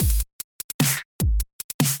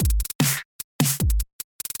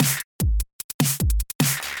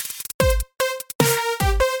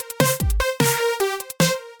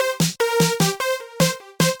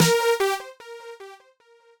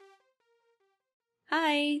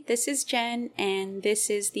Hi, this is Jen, and this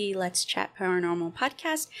is the Let's Chat Paranormal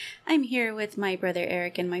podcast. I'm here with my brother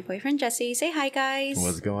Eric and my boyfriend Jesse. Say hi, guys.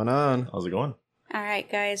 What's going on? How's it going? All right,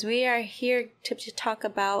 guys, we are here to talk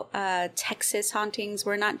about Texas hauntings.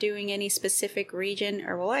 We're not doing any specific region,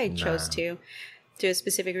 or well, I chose to do a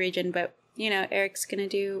specific region, but, you know, Eric's going to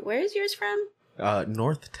do... Where is yours from?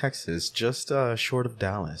 North Texas, just short of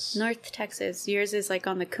Dallas. North Texas. Yours is like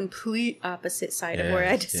on the complete opposite side of where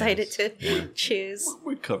I decided to choose.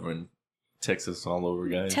 We're covering Texas all over,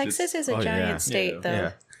 guys. Texas is a giant state,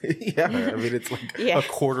 though. Yeah, I mean, it's like a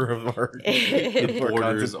quarter of our... It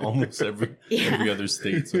borders almost every other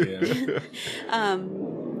state, so yeah.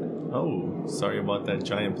 Oh, sorry about that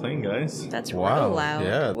giant plane, guys. That's real loud.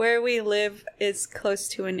 Yeah. Where we live is close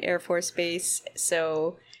to an Air Force base,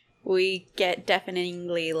 so... we get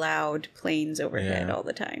deafeningly loud planes overhead all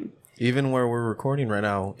the time. Even where we're recording right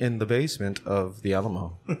now, in the basement of the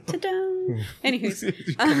Alamo. Ta-da! Anyways.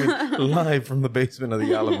 Live from the basement of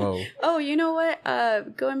the Alamo. Oh, you know what?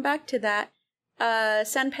 Going back to that,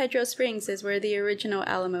 San Pedro Springs is where the original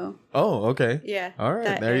Alamo. Oh, okay. Yeah. All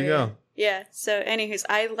right, there you go. Yeah, so anyways,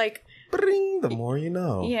 I like... Bring, the more you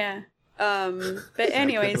know. Yeah. But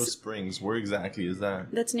anyways... San Pedro Springs, where exactly is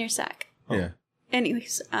that? That's near Sac. Oh. Yeah.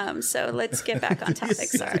 Anyways, so let's get back on topic.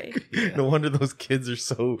 Sorry. Yeah. No wonder those kids are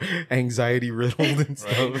so anxiety riddled and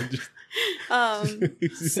stuff. So,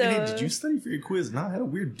 hey, did you study for your quiz? No, I had a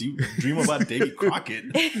weird dream about Davy Crockett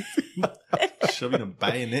shoving a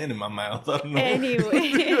bayonet in my mouth. I don't know.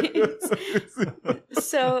 Anyways,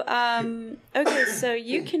 so okay, so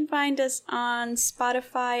you can find us on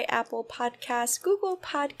Spotify, Apple Podcasts, Google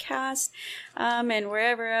Podcasts, and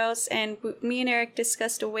wherever else. And me and Eric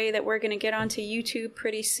discussed a way that we're going to get onto YouTube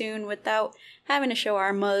pretty soon without having to show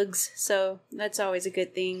our mugs. So that's always a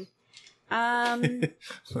good thing. We're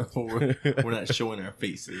not showing our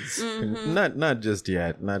faces. Mm-hmm. Not just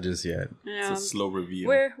yet. It's a slow reveal.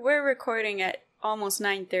 We're recording at almost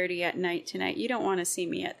 9:30 at night tonight. You don't want to see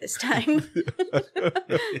me at this time.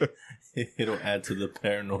 It'll add to the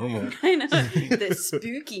paranormal. I know, the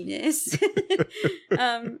spookiness.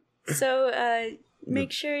 So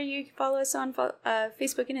make sure you follow us on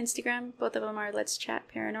Facebook and Instagram. Both of them are Let's Chat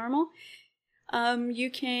Paranormal. You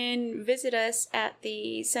can visit us at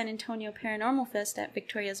the San Antonio Paranormal Fest at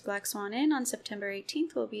Victoria's Black Swan Inn on September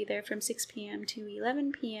 18th. We'll be there from 6 p.m. to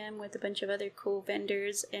 11 p.m. with a bunch of other cool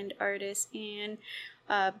vendors and artists. And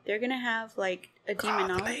they're going to have like a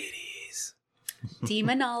demonologist.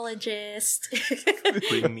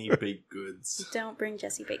 Bring me baked goods. Don't bring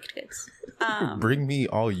Jesse baked goods. Bring me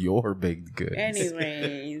all your baked goods.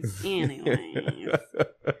 Anyways.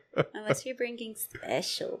 Unless you're bringing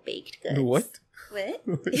special baked goods. What?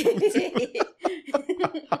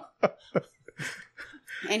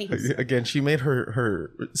 Anyways. Again, she made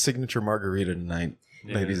her signature margarita tonight,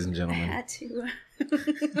 ladies and gentlemen. I had to.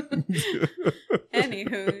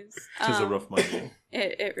 Anywho's. It was a rough Monday.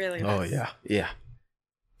 It really was. Oh, yeah.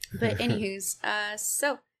 But anywho's,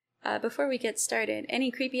 so before we get started,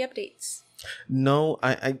 any creepy updates? No,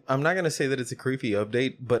 I'm not going to say that it's a creepy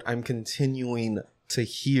update, but I'm continuing to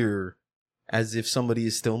hear as if somebody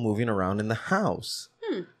is still moving around in the house.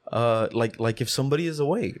 Like if somebody is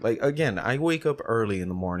awake. Like, again, I wake up early in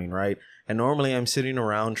the morning, right? And normally I'm sitting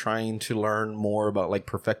around trying to learn more about like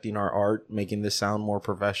perfecting our art, making this sound more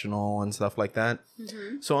professional and stuff like that.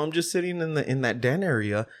 Mm-hmm. So I'm just sitting in that den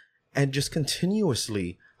area and just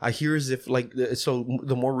continuously I hear as if like, so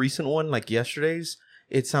the more recent one, like yesterday's,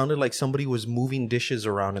 it sounded like somebody was moving dishes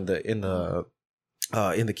around in the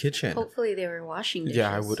kitchen. Hopefully they were washing dishes.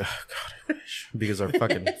 Yeah, I would. Oh God, I wish, because our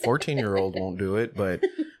fucking 14-year-old won't do it. But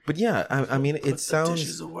yeah, I mean, it sounds.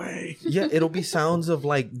 Dishes away. Yeah, it'll be sounds of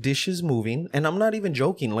like dishes moving, and I'm not even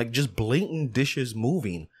joking. Like just blatant dishes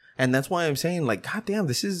moving, and that's why I'm saying like, God damn,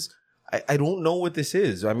 this is. I don't know what this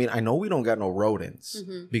is. I mean, I know we don't got no rodents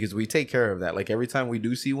because we take care of that. Like every time we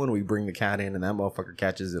do see one, we bring the cat in, and that motherfucker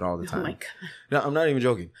catches it all the time. Oh my God. No, I'm not even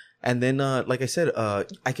joking. And then, like I said,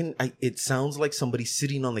 it sounds like somebody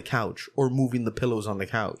sitting on the couch or moving the pillows on the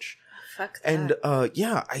couch. Fuck that. And,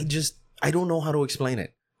 I don't know how to explain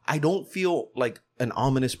it. I don't feel like an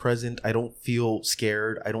ominous presence. I don't feel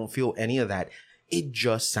scared. I don't feel any of that. It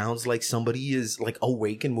just sounds like somebody is like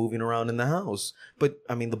awake and moving around in the house. But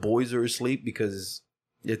I mean, the boys are asleep because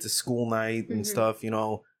it's a school night and stuff, you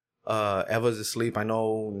know. Eva's asleep. I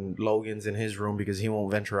know Logan's in his room because he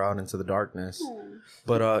won't venture out into the darkness.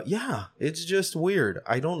 But yeah, it's just weird.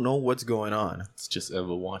 I don't know what's going on. It's just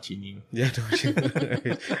Eva watching you. Yeah, don't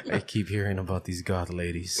you? I keep hearing about these god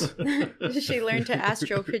ladies. She learned to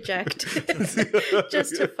astral project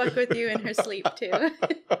just to fuck with you in her sleep too.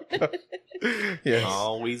 Yes.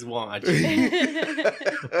 Always watching.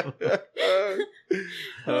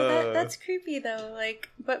 Well, that's creepy though. Like,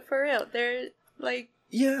 but for real, they're like,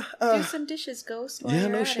 Yeah. do some dishes, Ghost. While Yeah, you're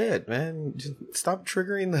no at shit, it. man. Just stop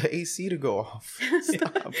triggering the AC to go off.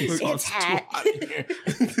 Stop. It's hot.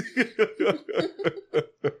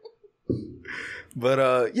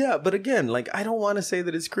 But yeah, but again, like I don't want to say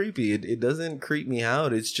that it's creepy. It doesn't creep me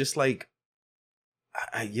out. It's just like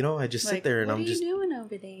I just sit Like, there and what I'm are just you doing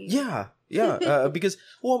over there? yeah, because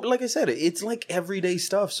well, like I said, it's like everyday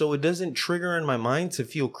stuff, so it doesn't trigger in my mind to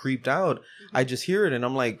feel creeped out. I just hear it and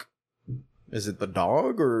I'm like, is it the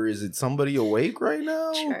dog or is it somebody awake right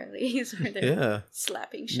now? Charlie's over there Yeah.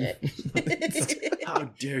 slapping shit. How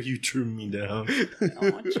dare you trim me down?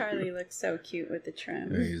 Oh, Charlie looks so cute with the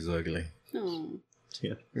trim. He's ugly. Oh.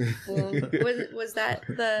 Yeah. Well, was that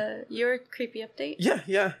your creepy update?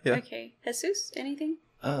 Yeah. Okay. Jesus, anything?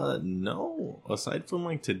 No. Aside from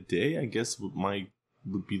like today, I guess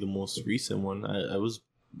would be the most recent one. I was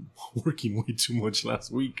working way too much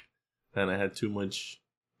last week, and I had too much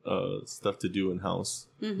stuff to do in house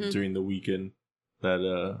during the weekend.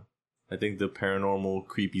 That I think the paranormal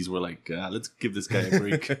creepies were like, let's give this guy a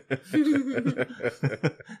break.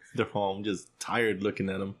 They're home, just tired looking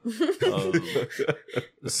at him.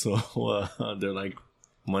 So they're like,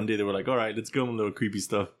 Monday they were like, all right, let's go on little creepy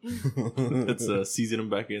stuff. Let's season them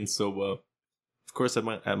back in. So of course I'm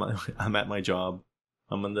at my job.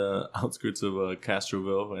 I'm on the outskirts of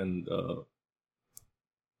Castroville, and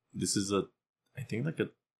this is I think like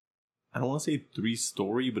I don't want to say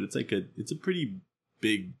 3-story, but it's like it's a pretty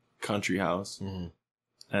big country house,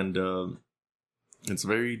 and it's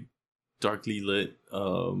very darkly lit.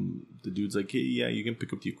 The dude's like, hey, yeah, you can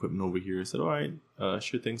pick up the equipment over here. I said, all right,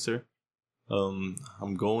 sure thing, sir.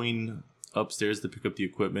 I'm going upstairs to pick up the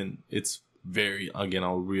equipment. It's again,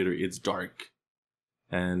 I'll reiterate, it's dark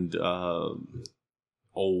and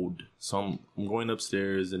old. So I'm going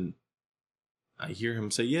upstairs and I hear him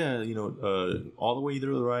say, yeah, all the way to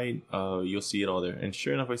the right, you'll see it all there. And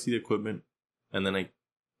sure enough, I see the equipment, and then I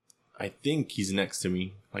think he's next to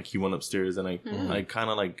me. Like he went upstairs, and I kind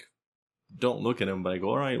of like don't look at him, but I go,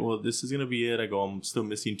 all right, well, this is gonna be it. I go, I'm still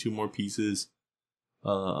missing 2 more pieces.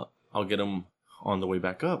 I'll get them on the way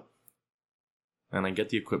back up. And I get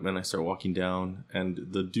the equipment. I start walking down, and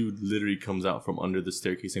the dude literally comes out from under the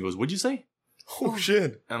staircase and goes, "What'd you say?" Oh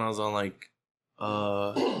shit! And I was all like,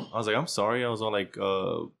 I'm sorry. I was all like,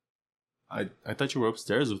 I thought you were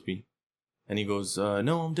upstairs with me. And he goes,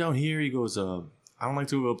 no, I'm down here. He goes, I don't like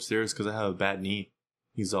to go upstairs because I have a bad knee.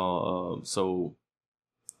 He's all,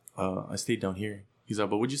 I stayed down here. He's like,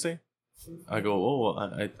 but what'd you say? I go, oh,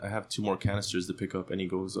 I have 2 more canisters to pick up. And he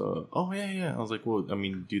goes, oh, yeah. I was like, well, I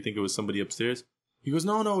mean, do you think it was somebody upstairs? He goes,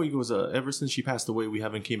 no. He goes, ever since she passed away, we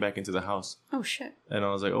haven't came back into the house. Oh, shit. And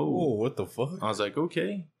I was like, oh, what the fuck? I was like,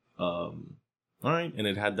 okay. All right. And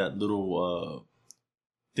it had that little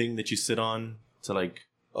thing that you sit on to like...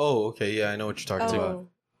 Oh, okay. Yeah, I know what you're talking about.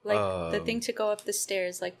 Like the thing to go up the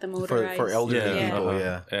stairs, like the motorized... For elderly people,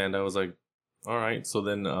 yeah. And I was like, all right. So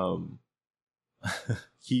then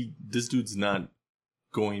this dude's not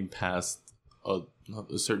going past a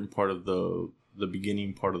certain part of the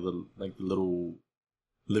beginning part of the little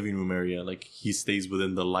living room area. Like he stays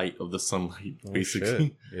within the light of the sunlight,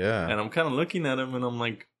 basically. Shit. Yeah. And I'm kind of looking at him, and I'm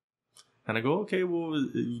like, and I go, okay, well,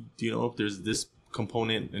 do you know if there's this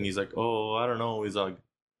component? And he's like, oh, I don't know. He's like,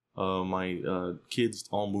 my kids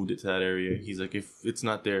all moved it to that area. He's like, if it's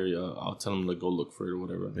not there, I'll tell them to go look for it or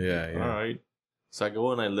whatever. Yeah. All right. So I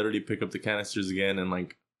go and I literally pick up the canisters again, and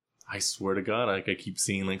like, I swear to God, like I keep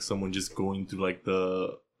seeing like someone just going through like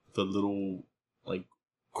the little like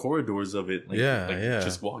corridors of it, like,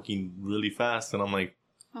 just walking really fast, and I'm like,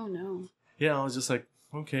 oh no. Yeah, I was just like,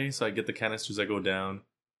 okay. So I get the canisters, I go down,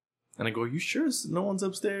 and I go, are you sure no one's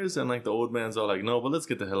upstairs? And like the old man's all like, no, but let's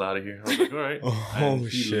get the hell out of here. I was like, all right. And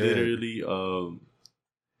he literally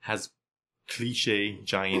has cliche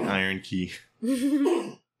giant iron key.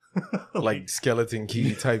 Like skeleton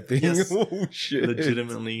key type thing. Yes. Oh shit!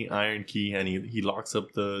 Legitimately iron key, and he locks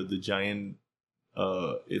up the giant.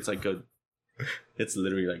 It's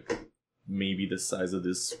literally like maybe the size of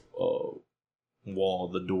this wall,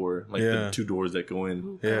 the door, like the 2 doors that go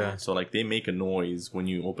in. Yeah. So like they make a noise when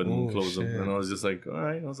you open and close them, shit. and I was just like, all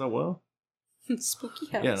right. I was like, well, Spooky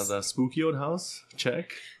house. Yeah, the spooky old house.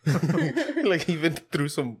 Check. Like even threw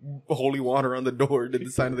some holy water on the door, did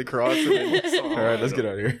the sign of the cross. And then, all right, let's get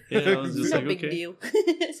out of here. Yeah, I was just No like, big okay. deal.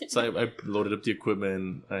 So I loaded up the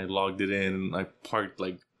equipment, I logged it in, and I parked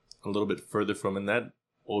like a little bit further from, and that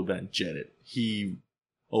old man jetted. He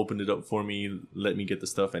opened it up for me, let me get the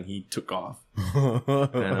stuff, and he took off.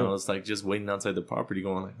 And I was like just waiting outside the property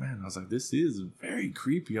going like, man, I was like, this is very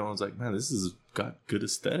creepy. I was like, man, this has got good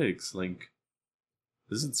aesthetics. Like,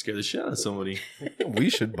 this would scare the shit out of somebody. We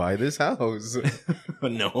should buy this house.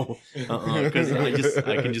 But no, because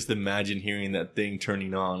I can just imagine hearing that thing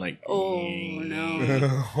turning on, like, Oh,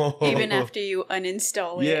 no. Even after you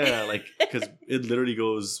uninstall it. yeah, like, because it literally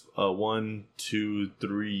goes 1, 2,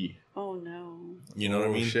 3. Oh, no. You know what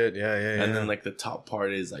I mean? Shit, yeah. And then like the top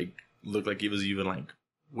part is like looked like it was even like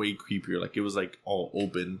way creepier. Like it was like all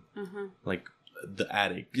open, Uh-huh. like the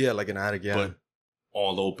attic, yeah, like an attic, yeah. but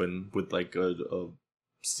all open with like a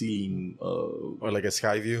ceiling. Or like a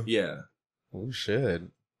sky view. Yeah, Oh shit.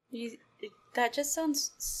 That just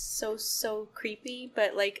sounds so creepy,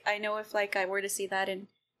 but like I know if like I were to see that in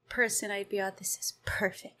person, I'd be this is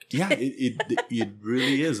perfect. yeah. It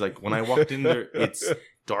really is. Like when I walked in there, it's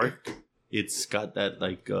dark. It's got that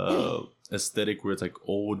like aesthetic where it's like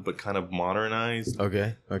old but kind of modernized.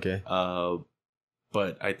 Okay.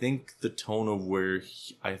 But I think the tone of where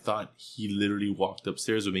I thought he literally walked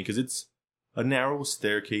upstairs with me, because it's a narrow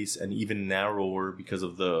staircase and even narrower because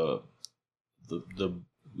of the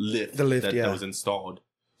lift, that was installed.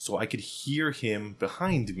 So I could hear him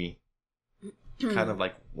behind me, kind of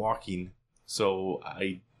like walking. So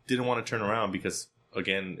I didn't want to turn around because,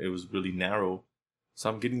 again, it was really narrow. So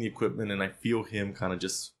I'm getting the equipment and I feel him kind of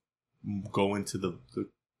just go into the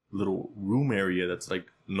little room area that's like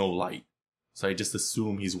no light. So I just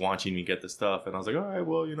assume he's watching me get the stuff. And I was like, all right,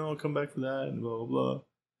 well, I'll come back for that and blah, blah, blah.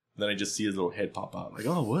 Then I just see his little head pop out. Like,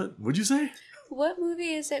 oh, what? What'd you say? What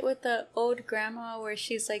movie is it with the old grandma where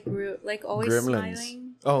she's like always Gremlins.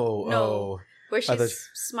 smiling? Oh, No. oh. Where I thought- she's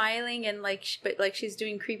smiling and like, but like she's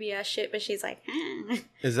doing creepy ass shit, but she's like,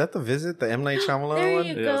 Is that The Visit, the M. Night Shyamalan there one?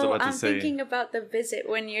 you Yeah, I was go. about to I'm say. thinking about The Visit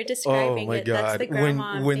when you're Oh describing my it. That's god! the grandma.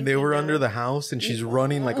 I'm When they thinking were of. under the house and she's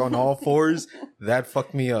running like on all fours, that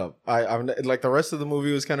fucked me up. I'm like, the rest of the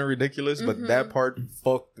movie was kind of ridiculous, but that part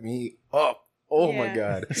fucked me up. Oh my Yeah.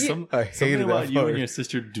 god! I Something hated about that you part. and your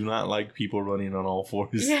sister do not like people running on all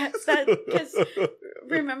fours. Yes, because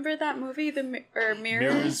remember that movie, Mirrors?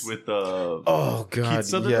 Mirrors with Oh god! Keith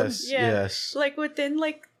Sutherland? Yes, Yeah. yes. Like within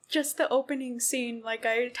like just the opening scene, like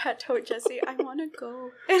I had told Jesse, I want to go,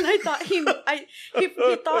 and I thought he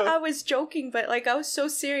thought I was joking, but like I was so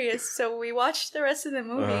serious. So we watched the rest of the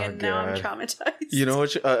movie, Oh, and now I'm God. traumatized. You know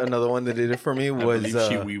what? Another one that did it for me I was believe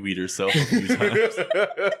she wee-weed herself a few times.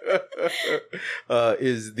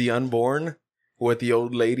 is The Unborn, with the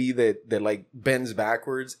old lady that like bends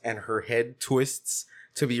backwards and her head twists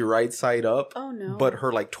to be right side up, Oh no! but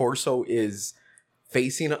her like torso is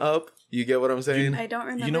facing up. You get what I'm saying? I don't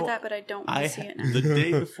remember know, that, but I don't want to see it now. The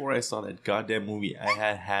day before I saw that goddamn movie,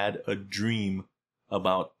 I had a dream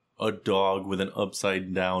about a dog with an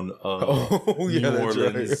upside down Oh, yeah, New that's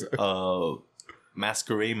Orleans right.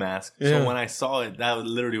 masquerade mask. Yeah. So when I saw it, that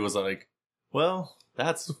literally was like, well,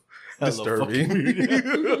 that's hella Disturbing.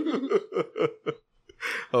 fucking weird.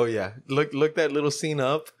 Oh yeah, look that little scene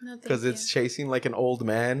up No, thank because it's chasing like an old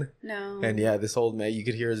man, you. No. and yeah, this old man, you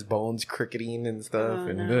could hear his bones cricketing and stuff. Oh,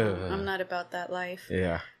 and no. I'm not about that life.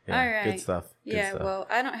 Yeah, All right. good stuff. Good Yeah, stuff. well,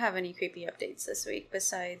 I don't have any creepy updates this week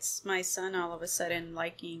besides my son all of a sudden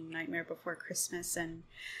liking Nightmare Before Christmas and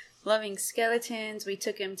loving skeletons. We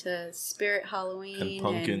took him to Spirit Halloween And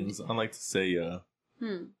pumpkins. I like to say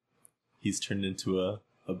And, he's turned into a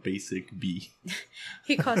basic bee.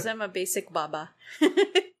 he calls them a basic baba.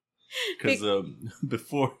 Because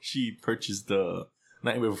before she purchased the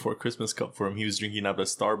Nightmare Before Christmas cup for him, he was drinking out of a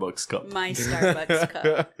Starbucks cup My Starbucks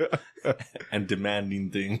cup. and demanding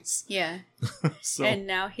things. Yeah. So And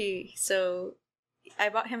now so I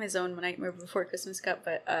bought him his own Nightmare Before Christmas cup,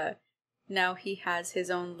 but now he has his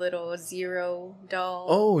own little Zero doll.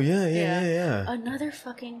 Oh yeah. Another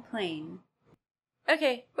fucking plane.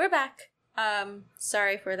 Okay, we're back.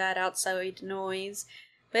 Sorry for that outside noise.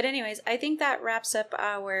 But anyways, I think that wraps up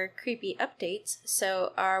our creepy updates.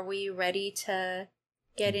 So are we ready to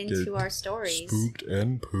get into our stories? Spooked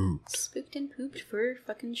and pooped. Spooked and pooped for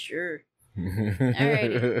fucking sure.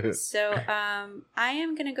 Alrighty. So I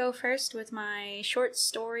am gonna go first with my short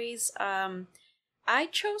stories. I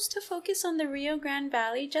chose to focus on the Rio Grande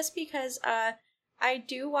Valley just because I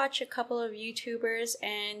do watch a couple of YouTubers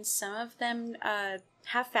and some of them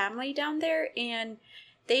have family down there, and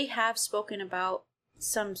they have spoken about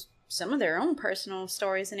some some of their own personal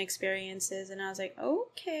stories and experiences. And I was like,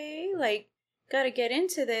 okay, like, gotta get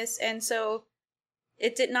into this. And so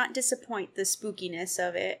it did not disappoint, the spookiness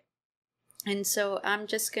of it. And so I'm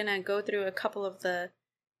just gonna go through a couple of the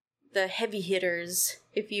heavy hitters,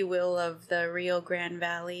 if you will, of the Rio Grande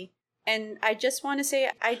Valley. And I just want to say,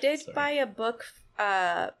 I did buy a book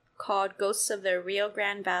called Ghosts of the Rio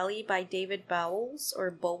Grande Valley by David Bowles, or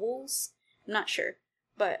Bowles. I'm not sure.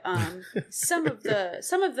 But some of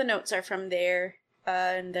the notes are from there.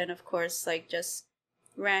 And then, of course, like, just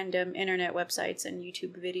random internet websites and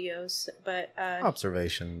YouTube videos. But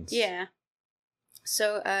observations. Yeah.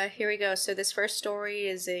 So here we go. So this first story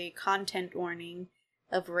is a content warning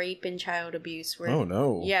of rape and child abuse. Oh,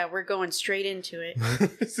 no. Yeah, we're going straight into it.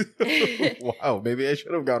 Wow, maybe I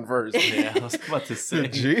should have gone first. Yeah, I was about to say.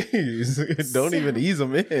 Jeez, don't even ease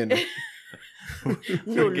them in.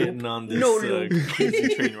 We're getting on this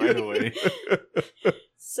crazy train right away.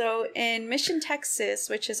 So in Mission, Texas,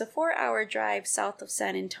 which is a 4-hour drive south of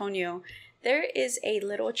San Antonio, there is a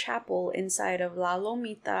little chapel inside of La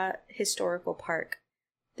Lomita Historical Park.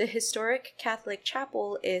 The historic Catholic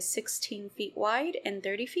chapel is 16 feet wide and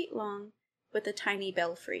 30 feet long, with a tiny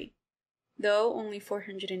belfry. Though only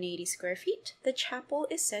 480 square feet, the chapel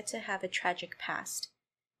is said to have a tragic past.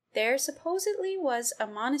 There supposedly was a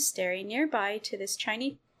monastery nearby to this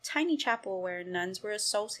tiny chapel where nuns were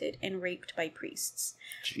assaulted and raped by priests.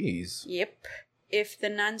 Jeez. Yep. If the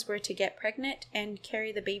nuns were to get pregnant and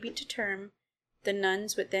carry the baby to term, the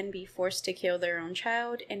nuns would then be forced to kill their own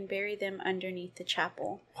child and bury them underneath the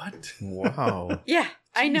chapel. What? Wow. Yeah,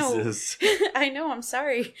 I know. Jesus. I know, I'm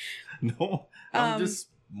sorry. No, I'm just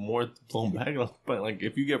more blown back. But, like,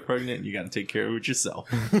 if you get pregnant, you gotta take care of it yourself.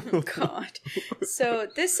 Oh, God. So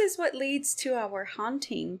this is what leads to our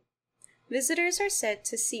haunting. Visitors are said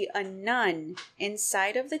to see a nun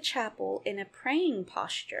inside of the chapel in a praying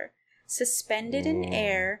posture, suspended in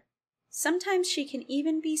air. Sometimes she can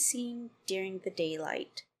even be seen during the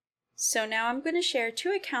daylight. So now I'm going to share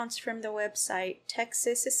 2 accounts from the website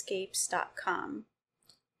TexasEscapes.com.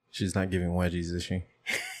 She's not giving wedgies, is she?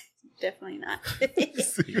 Definitely not.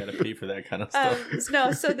 You gotta pay for that kind of stuff.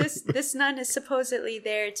 No, so this nun is supposedly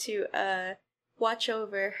there to watch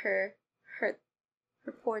over her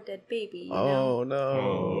poor dead baby. You know? No.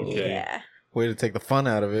 Oh, okay. Yeah. Way to take the fun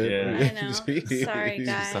out of it. Yeah. I know. Jeez. Sorry,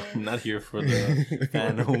 guys. I'm not here for the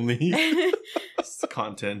fan only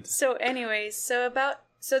content. So anyways, so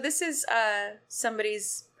this is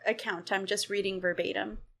somebody's account. I'm just reading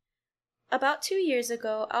verbatim. About 2 years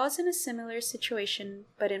ago, I was in a similar situation,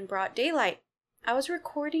 but in broad daylight. I was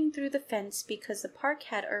recording through the fence because the park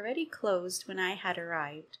had already closed when I had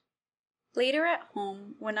arrived. Later at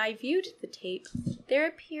home, when I viewed the tape, there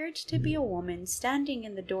appeared to be a woman standing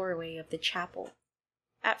in the doorway of the chapel.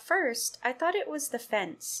 At first, I thought it was the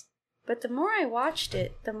fence, but the more I watched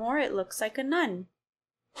it, the more it looks like a nun.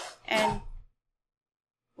 And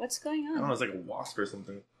what's going on? I don't know, it's like a wasp or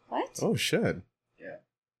something. What? Oh, shit. Yeah.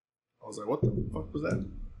 I was like, what the fuck was that?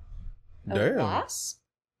 A Damn. wasp?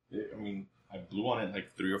 I mean, I blew on it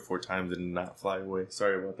like 3 or 4 times and did not fly away.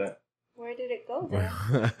 Sorry about that. Where did it go then?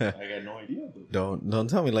 I got no idea. Don't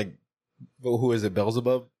tell me, like, who is it,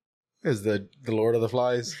 Beelzebub? Is the Lord of the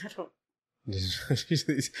Flies? I don't...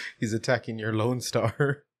 He's attacking your Lone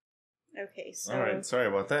Star. Okay, so... Alright, sorry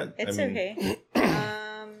about that. It's okay.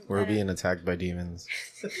 We're being attacked by demons.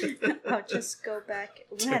 I'll just go back.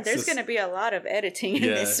 Man, there's going to be a lot of editing in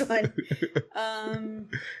this one.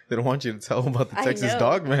 They don't want you to tell them about the I Texas know.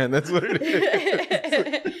 Dog Man. That's what it is.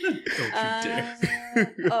 Don't you dare.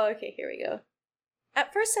 Okay, here we go.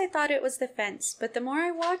 At first I thought it was the fence, but the more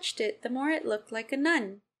I watched it, the more it looked like a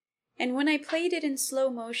nun. And when I played it in slow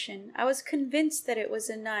motion, I was convinced that it was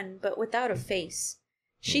a nun, but without a face.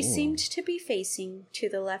 She seemed to be facing to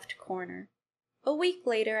the left corner. A week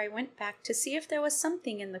later, I went back to see if there was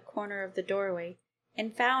something in the corner of the doorway,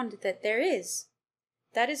 and found that there is.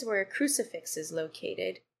 That is where a crucifix is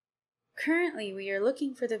located. Currently, we are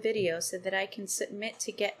looking for the video so that I can submit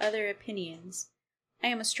to get other opinions. I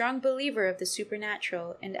am a strong believer of the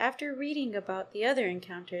supernatural, and after reading about the other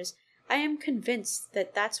encounters, I am convinced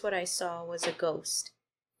that that's what I saw was a ghost.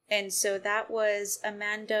 And so that was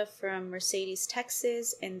Amanda from Mercedes,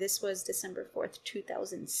 Texas, and this was December 4th,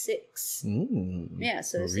 2006. Yeah,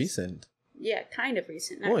 so this recent. kind of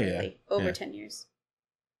recent, not really. Over 10 years.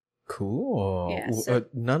 Cool. Yeah, so-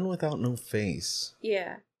 None without no face.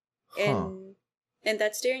 Yeah. Huh. And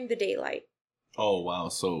that's during the daylight. Oh wow!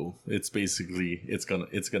 So it's basically it's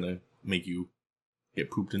gonna make you get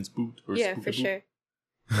pooped and spooked. Or Yeah, spooked for and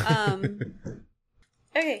sure.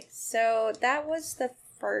 Okay, so that was the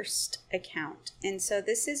first account, and so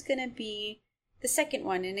this is gonna be The second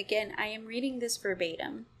one, and again, I am reading this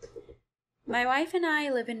verbatim. My wife and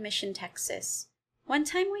I live in Mission, Texas. One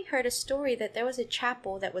time we heard a story that there was a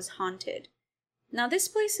chapel that was haunted. Now, this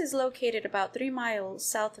place is located about 3 miles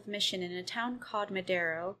south of Mission in a town called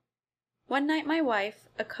Madero. One night, my wife,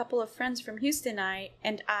 a couple of friends from Houston,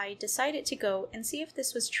 and I decided to go and see if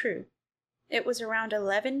this was true. It was around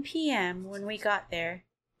 11 p.m. when we got there,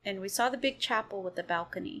 and we saw the big chapel with the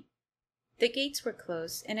balcony. The gates were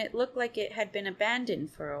closed, and it looked like it had been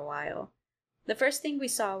abandoned for a while. The first thing we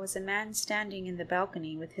saw was a man standing in the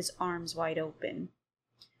balcony with his arms wide open.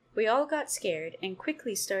 We all got scared and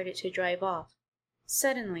quickly started to drive off.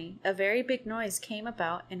 Suddenly, a very big noise came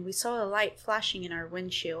about, and we saw a light flashing in our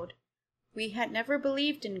windshield. We had never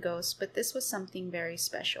believed in ghosts, but this was something very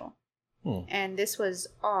special. And this was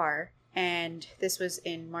R, and this was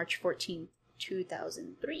in March 14th,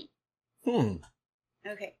 2003.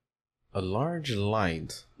 Okay. A large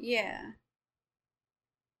light. Yeah.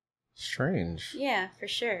 Strange. Yeah, for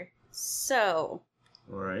sure. So.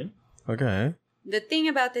 Alright. Okay. The thing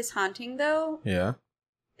about this haunting, though. Yeah.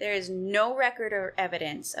 There is no record or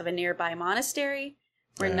evidence of a nearby monastery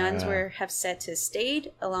where nuns have said to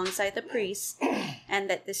stayed alongside the priests, and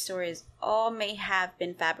that this story all may have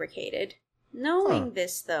been fabricated. Knowing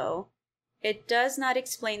this, though, it does not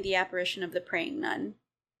explain the apparition of the praying nun.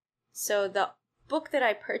 So the book that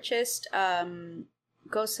I purchased,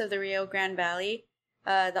 Ghosts of the Rio Grande Valley,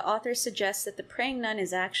 the author suggests that the praying nun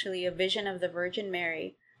is actually a vision of the Virgin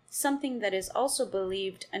Mary, something that is also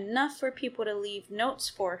believed enough for people to leave notes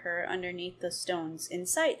for her underneath the stones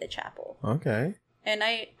inside the chapel. Okay. And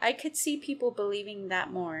I could see people believing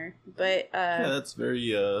that more, but yeah, that's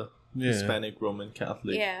very Hispanic Roman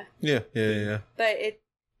Catholic. Yeah.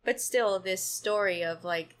 But still, this story of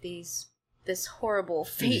like this horrible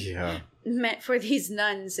fate meant for these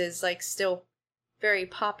nuns is like still very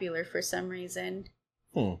popular for some reason.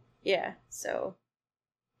 Yeah, so.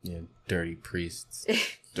 Yeah, dirty priests.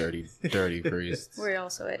 dirty priests. We're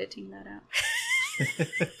also editing that out.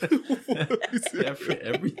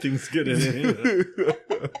 Everything's good in here.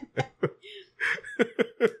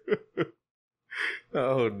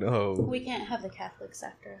 Oh no. We can't have the Catholics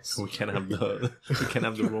after us. We can't have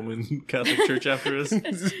the Roman Catholic Church after us.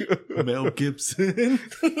 Mel Gibson.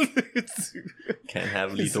 Can't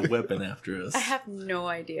have Lethal Weapon after us. I have no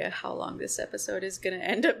idea how long this episode is going to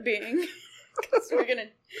end up being. Because we're going to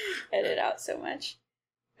edit out so much.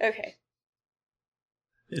 Okay.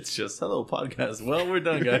 It's just hello podcast. Well, we're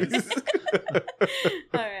done, guys.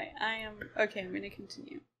 Alright, I'm going to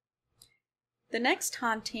continue. The next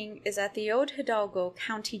haunting is at the Old Hidalgo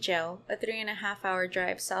County Jail, a 3.5-hour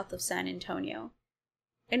drive south of San Antonio.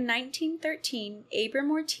 In 1913,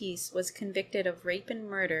 Abram Ortiz was convicted of rape and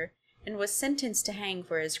murder and was sentenced to hang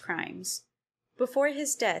for his crimes. Before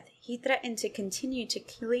his death, he threatened to continue to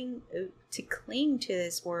cling to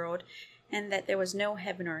this world and that there was no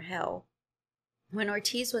heaven or hell. When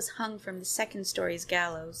Ortiz was hung from the second story's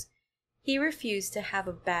gallows, he refused to have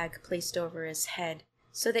a bag placed over his head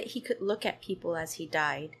so that he could look at people as he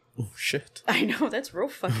died. Oh, shit. I know, that's real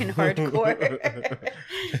fucking hardcore.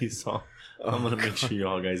 I'm gonna make sure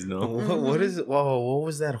y'all guys know. What is it? Whoa, what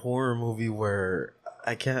was that horror movie where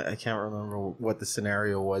I can't remember what the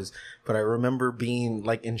scenario was, but I remember being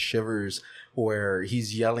like in shivers where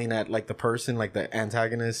he's yelling at like the person, like the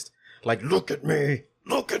antagonist, like, look at me.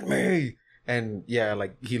 And yeah,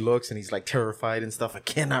 like he looks and he's like terrified and stuff. I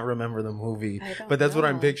cannot remember the movie, but that's what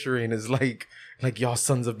I'm picturing is like y'all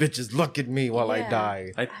sons of bitches, look at me while I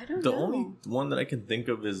die. I don't know. Only one that I can think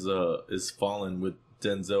of is Fallen with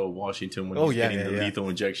Denzel Washington when he's getting the lethal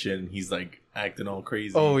injection. He's like acting all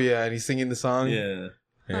crazy. Oh yeah, and he's singing the song. Yeah,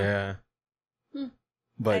 yeah.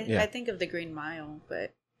 But I think of The Green Mile,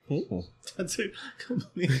 but. That's it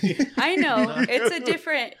completely. I know it's a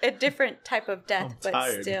different type of death, but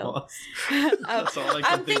tired, still. That's all I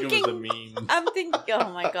can think of is the meme. I'm thinking,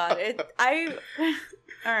 oh my god,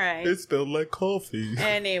 all right. It smelled like coffee.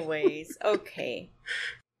 Anyways, okay.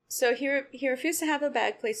 So he refused to have a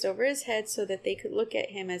bag placed over his head so that they could look at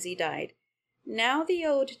him as he died. Now the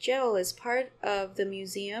old jail is part of the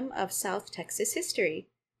Museum of South Texas History.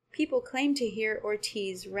 People claim to hear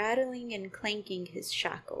Ortiz rattling and clanking his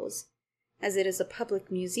shackles. As it is a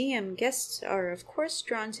public museum, guests are of course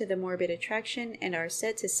drawn to the morbid attraction and are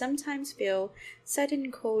said to sometimes feel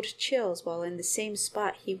sudden cold chills while in the same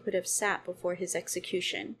spot he would have sat before his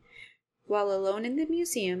execution. While alone in the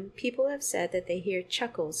museum, people have said that they hear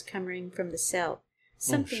chuckles coming from the cell.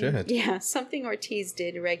 Something Ortiz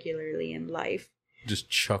did regularly in life. Just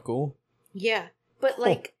chuckle? Yeah, but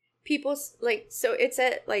people's like, so it's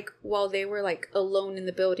at like while they were like alone in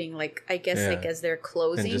the building, like I guess like as they're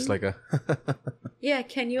closing, and just like a yeah.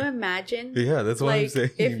 Can you imagine? Yeah, that's what I'm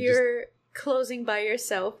saying. If you're closing by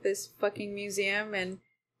yourself, this fucking museum, and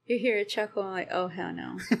you hear a chuckle, and like, oh hell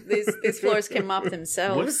no, these floors can mop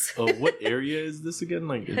themselves. What area is this again?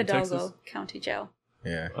 Like in Hidalgo Texas? County Jail.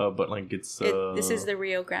 Yeah. But like it's This is the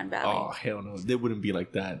Rio Grande Valley. Oh hell no, they wouldn't be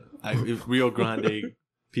like that. If Rio Grande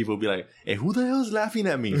people would be like, "Hey, who the hell is laughing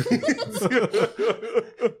at me?"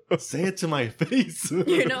 Say it to my face.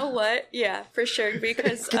 You know what? Yeah, for sure.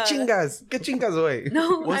 Because Get chingas away.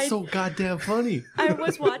 no, What's so goddamn funny? I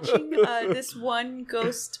was watching this one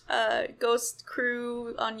ghost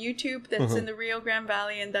crew on YouTube that's in the Rio Grande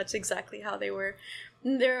Valley, and that's exactly how they were.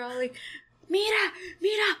 And they're all like, Mira,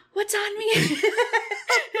 what's on me?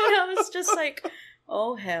 And I was just like,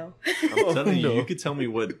 oh hell. I'm telling you, you could tell me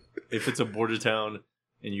what if it's a border town,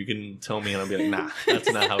 and you can tell me, and I'll be like, nah,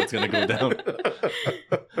 that's not how it's gonna go down.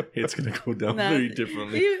 It's gonna go down very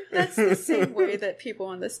differently. That's the same way that people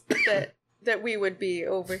on this that we would be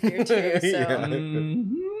over here too. So Yeah.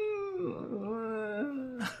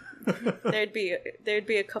 there'd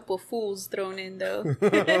be a couple fools thrown in though.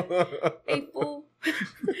 Hey fool,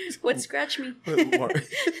 what scratch me?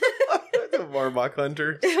 The Marbach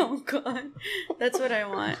hunter. Oh god, that's what I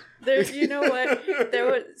want. You know what?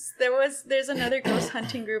 There's another ghost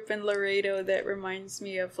hunting group in Laredo that reminds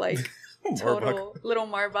me of like total little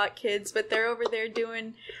Marbach kids, but they're over there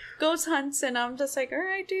doing ghost hunts, and I'm just like, all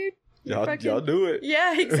right, dude. Y'all do it.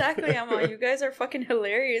 Yeah, exactly. I'm all, you guys are fucking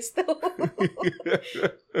hilarious though.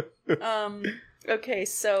 Okay,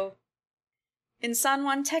 so in San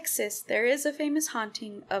Juan, Texas, there is a famous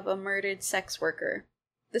haunting of a murdered sex worker.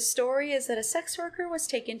 The story is that a sex worker was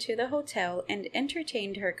taken to the hotel and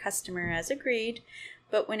entertained her customer as agreed,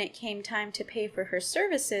 but when it came time to pay for her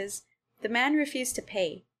services, the man refused to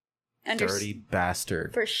pay. Dirty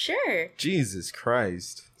bastard. For sure. Jesus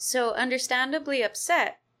Christ. So, understandably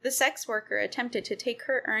upset, the sex worker attempted to take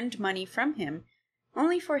her earned money from him,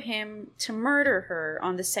 only for him to murder her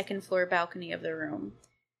on the second floor balcony of the room.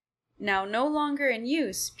 Now no longer in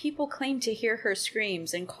use, people claim to hear her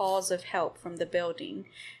screams and calls of help from the building,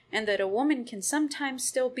 and that a woman can sometimes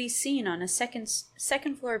still be seen on a second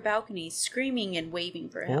floor balcony screaming and waving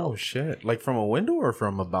for help. Oh shit. Like from a window or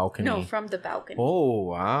from a balcony? No, from the balcony. Oh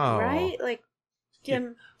wow. Right? Like,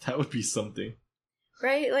 that would be something.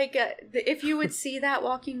 Right? Like, if you would see that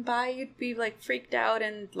walking by, you'd be, like, freaked out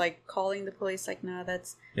and, like, calling the police, like, nah,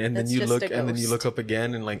 that's And that's then you just look, a and then you ghost. look up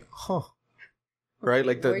again and like, huh. Right?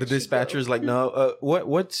 Like the Where'd she dispatcher's go? like, no,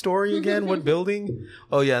 what story again? What building?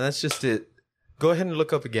 Oh yeah, that's just it. Go ahead and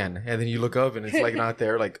look up again. And then you look up and it's like not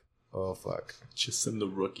there, like, oh fuck. Just send the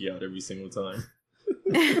rookie out every single time.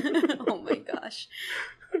 Oh my gosh.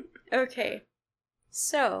 Okay.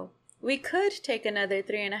 So, we could take another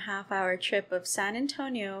 3.5-hour trip of San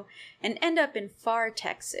Antonio and end up in Pharr,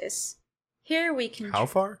 Texas. Here we can... How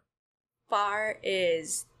far? Pharr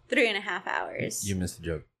is 3.5 hours. You missed the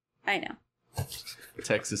joke. I know.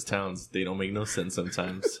 Texas towns, they don't make no sense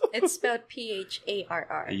sometimes. It's spelled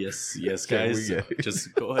Pharr. Yes, Okay, guys. we get it.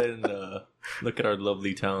 Just go ahead and look at our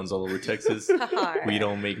lovely towns all over Texas. Pharr. We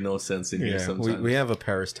don't make no sense in here Yeah, sometimes. we have a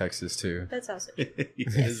Paris, Texas too. That's awesome.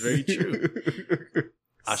 It's very true.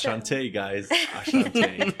 Ashante, guys.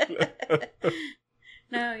 Ashante.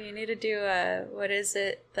 No, you need to do what is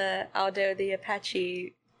it? The Aldo the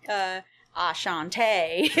Apache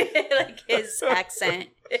Ashante. Like his accent.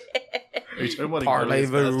 Are you talking about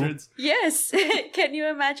Parlez-vous. Inglourious Bastards? Yes. Can you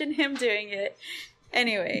imagine him doing it?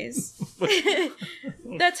 Anyways.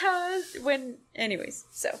 That's how anyways,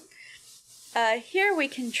 so here we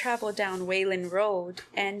can travel down Wayland Road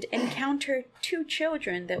and encounter two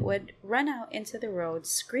children that would run out into the road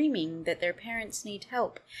screaming that their parents need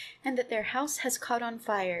help and that their house has caught on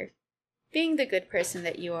fire. Being the good person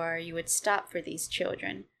that you are, you would stop for these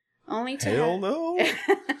children. Only to Hell no.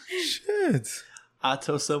 Shit. I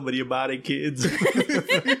tell somebody about it, kids.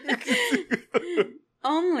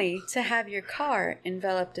 only to have your car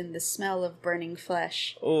enveloped in the smell of burning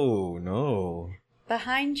flesh. Oh no.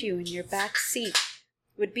 Behind you in your back seat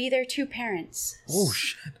would be their two parents. Oh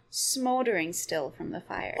shit. Smoldering still from the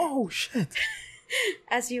fire. Oh shit.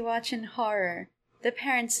 As you watch in horror, the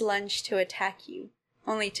parents lunge to attack you,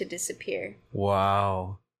 only to disappear.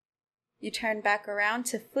 Wow. You turn back around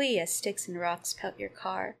to flee as sticks and rocks pelt your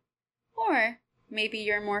car. Or maybe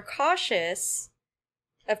you're more cautious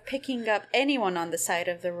of picking up anyone on the side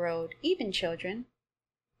of the road, even children.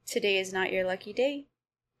 Today is not your lucky day.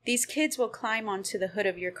 These kids will climb onto the hood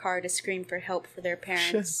of your car to scream for help for their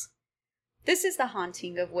parents. This is the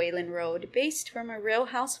haunting of Wayland Road, based from a real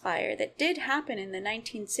house fire that did happen in the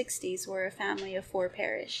 1960s where a family of 4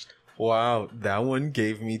 perished. Wow, that one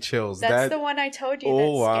gave me chills. That's the one I told you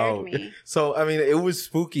that scared me. So, I mean, it was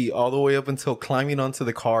spooky all the way up until climbing onto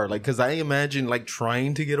the car. Like, because I imagine, like,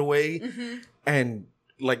 trying to get away and,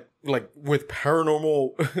 like with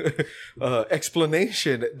paranormal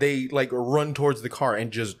explanation, they, like, run towards the car and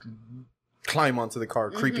just climb onto the car,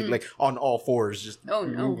 creepy, like, on all fours. Just oh,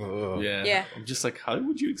 no. Yeah. I'm just like, how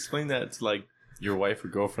would you explain that to, like, your wife or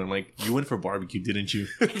girlfriend? Like, you went for barbecue, didn't you?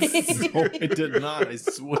 No, I did not. I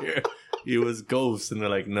swear. It was ghosts. And they're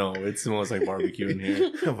like, no, it smells like barbecue in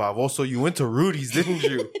here. Vavo, so you went to Rudy's, didn't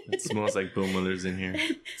you? It smells like Bill Miller's in here.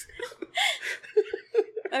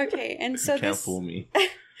 Okay, and so Can't fool me.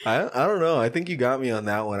 I don't know. I think you got me on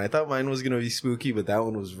that one. I thought mine was going to be spooky, but that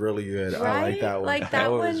one was really good. Right? I like that one. Like that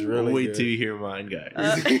one was really Wait good. till you hear mine, guys.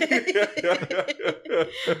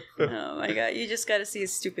 Oh my god, you just gotta see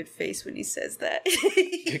his stupid face when he says that.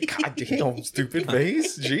 God damn, stupid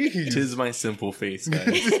face. Jeez. Tis my simple face,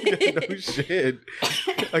 guys. No shit.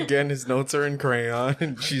 Again, his notes are in crayon,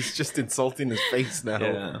 and she's just insulting his face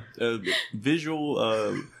now. Yeah.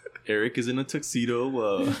 Visual, Eric is in a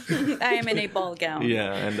tuxedo. I am in a ball gown.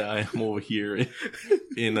 Yeah, and I am over here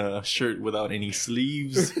in a shirt without any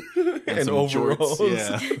sleeves. And some overalls.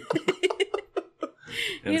 Jorts. Yeah.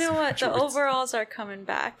 You know what? The Jorts. overalls are coming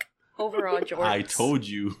back. Overall jorts. I told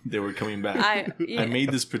you they were coming back. I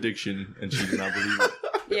made this prediction, and she did not believe it.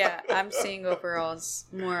 Yeah, I'm seeing overalls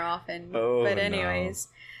more often. Oh, but anyways.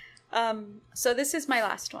 So this is my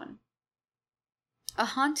last one. A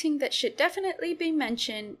haunting that should definitely be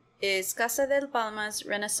mentioned is Casa del Palma's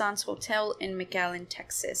Renaissance Hotel in McAllen,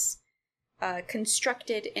 Texas.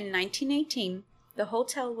 Constructed in 1918, the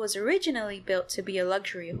hotel was originally built to be a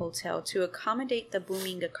luxury hotel to accommodate the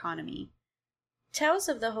booming economy. Tales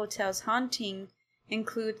of the hotel's haunting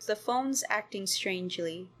include the phones acting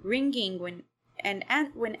strangely, ringing when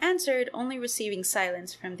answered, only receiving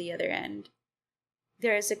silence from the other end.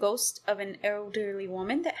 There is a ghost of an elderly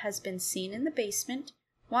woman that has been seen in the basement,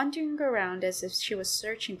 wandering around as if she was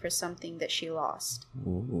searching for something that she lost.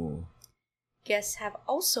 Ooh. Guests have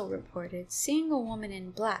also reported seeing a woman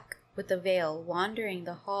in black with a veil wandering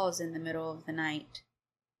the halls in the middle of the night.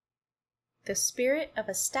 The spirit of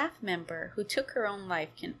a staff member who took her own life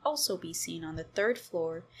can also be seen on the 3rd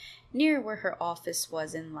floor, near where her office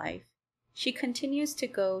was in life. She continues to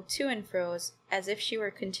go to and fro as if she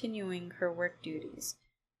were continuing her work duties.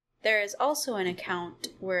 There is also an account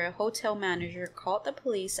where a hotel manager called the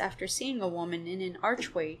police after seeing a woman in an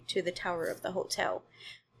archway to the tower of the hotel.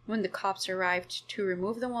 When the cops arrived to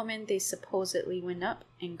remove the woman, they supposedly went up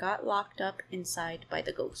and got locked up inside by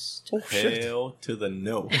the ghost. Oh, shit. Hell to the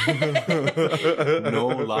no. No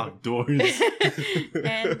locked doors.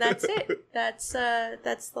 And that's it. That's the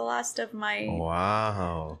last of my...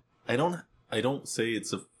 Wow. I don't say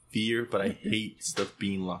it's a fear, but I hate stuff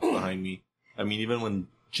being locked behind me. I mean, even when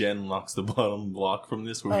Jen locks the bottom block from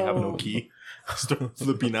this where we have no key, I start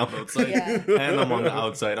flipping out outside. Yeah. And I'm on the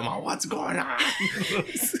outside. I'm like, what's going on?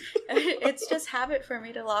 It's just habit for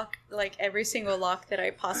me to lock like every single lock that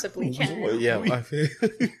I possibly can. Well, yeah, I feel...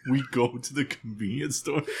 We go to the convenience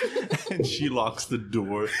store and she locks the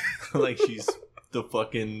door like she's the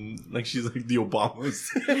fucking, like she's like the Obamas.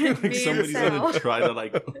 Like somebody's gonna try to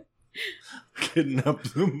like kidnap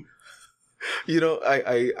them. You know,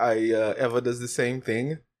 Eva does the same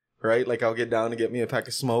thing, right? Like, I'll get down to get me a pack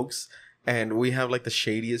of smokes, and we have, like, the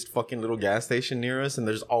shadiest fucking little gas station near us, and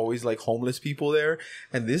there's always, like, homeless people there,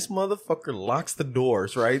 and this motherfucker locks the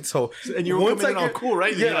doors, right? So, And you're coming in all cool,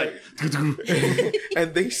 right? Yeah. You're like,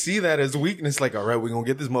 and they see that as weakness, like, all right, we're gonna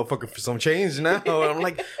get this motherfucker for some change now. And I'm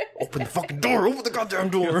like, open the fucking door, open the goddamn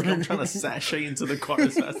door. I'm trying to sashay into the car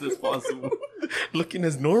as fast as possible. Looking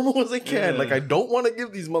as normal as I can. Yeah. Like, I don't want to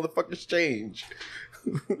give these motherfuckers change.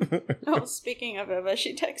 Oh, speaking of Eva,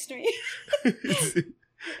 she texted me.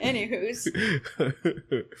 Anywho's.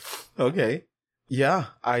 Okay. Yeah,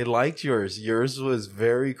 I liked yours. Yours was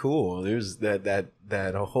very cool. There's that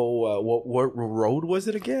whole what road was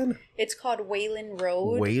it again? It's called Wayland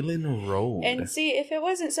Road. Wayland Road. And see, if it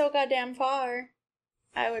wasn't so goddamn far,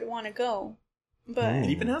 I would want to go. But It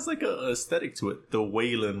even has like a aesthetic to it. The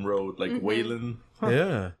Wayland Road, like Wayland. Huh.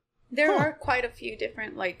 Yeah. there are quite a few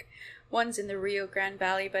different like ones in the Rio Grande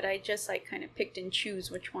Valley, but I just like kind of picked and choose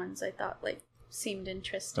which ones I thought like seemed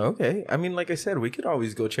interesting. Okay. I mean, like I said, we could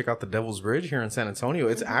always go check out the Devil's Bridge here in San Antonio.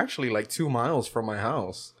 It's actually like 2 miles from my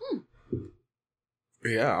house.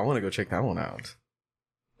 Yeah, I want to go check that one out.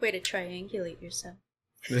 Way to triangulate yourself.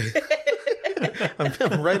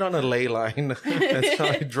 I'm right on a ley line. That's how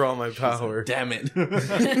I draw my power. Damn it.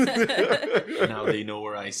 Now they know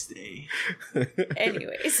where I stay.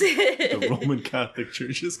 Anyways. The Roman Catholic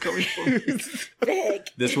Church is coming for me. Big.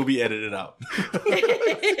 This will be edited out.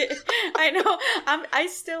 I know. I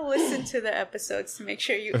still listen to the episodes to make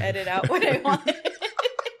sure you edit out what I want.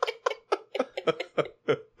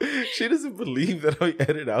 She doesn't believe that I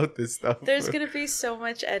edit out this stuff. There's going to be so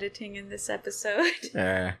much editing in this episode.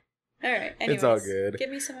 Eh. All right. Anyways, It's all good. Give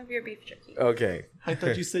me some of your beef jerky. Okay. I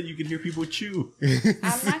thought you said you could hear people chew.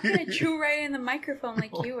 I'm not going to chew right in the microphone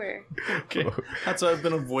like you were. Okay. That's why I've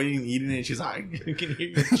been avoiding eating it. She's like, I can hear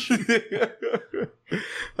you chew.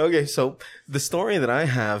 Okay, so the story that I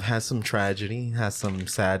have has some tragedy, has some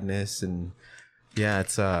sadness, and yeah,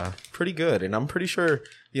 it's pretty good. And I'm pretty sure,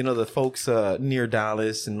 the folks near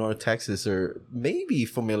Dallas and North Texas are maybe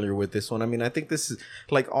familiar with this one. I mean, I think this is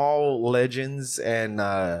like all legends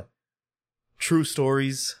and true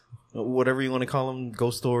stories, whatever you want to call them,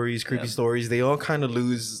 ghost stories, creepy stories. They all kind of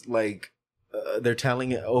lose they're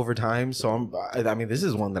telling it over time. So I mean, this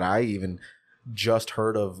is one that I even just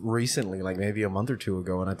heard of recently, like maybe a month or two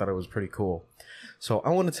ago, and I thought it was pretty cool. So I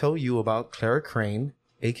want to tell you about Clara Crane,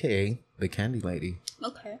 aka the Candy Lady.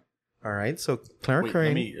 Okay. All right, so Clara Wait,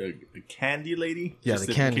 Crane. a candy lady? Yeah, Just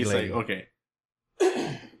the in candy case, lady. okay.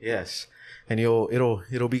 Yes, and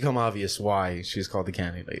it'll become obvious why she's called the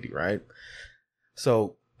Candy Lady, right?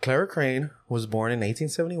 So Clara Crane was born in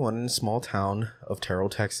 1871 in a small town of Terrell,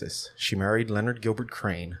 Texas. She married Leonard Gilbert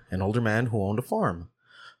Crane, an older man who owned a farm.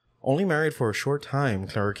 Only married for a short time,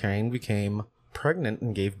 Clara Crane became pregnant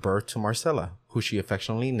and gave birth to Marcella, who she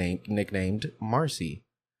affectionately nicknamed Marcy.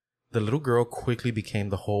 The little girl quickly became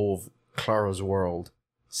the whole of Clara's world.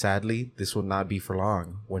 Sadly, this would not be for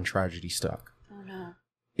long when tragedy struck. Oh no.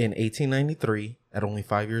 In 1893, at only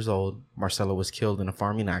 5 years old, Marcella was killed in a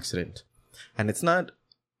farming accident. And it's not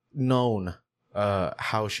known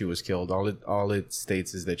how she was killed. All it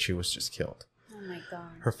states is that she was just killed. Oh my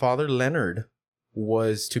god. Her father, Leonard,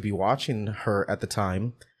 was to be watching her at the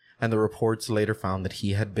time, and the reports later found that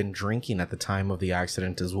he had been drinking at the time of the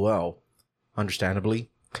accident as well. Understandably,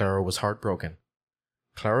 Clara was heartbroken.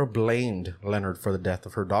 Clara blamed Leonard for the death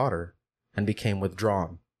of her daughter and became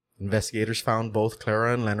withdrawn. Investigators found both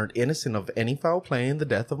Clara and Leonard innocent of any foul play in the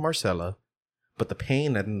death of Marcella, but the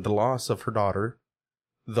pain and the loss of her daughter,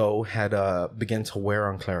 though, had begun to wear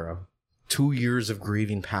on Clara. 2 years of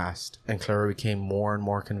grieving passed, and Clara became more and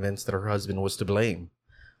more convinced that her husband was to blame,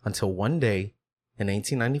 until one day, in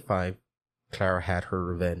 1895, Clara had her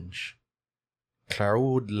revenge. Clara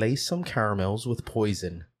would lace some caramels with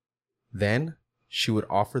poison. Then, she would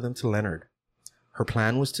offer them to Leonard. Her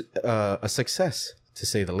plan was a success, to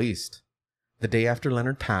say the least. The day after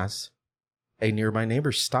Leonard passed, a nearby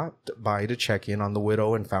neighbor stopped by to check in on the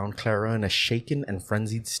widow and found Clara in a shaken and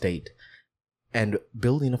frenzied state, and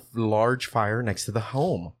building a large fire next to the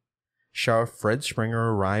home. Sheriff Fred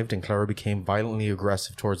Springer arrived, and Clara became violently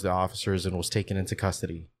aggressive towards the officers and was taken into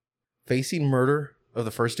custody. Facing murder of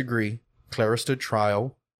the first degree, Clara stood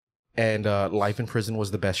trial, and life in prison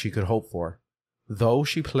was the best she could hope for. Though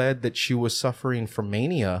she pled that she was suffering from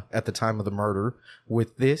mania at the time of the murder,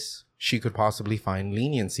 with this, she could possibly find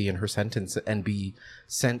leniency in her sentence and be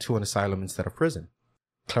sent to an asylum instead of prison.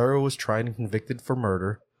 Clara was tried and convicted for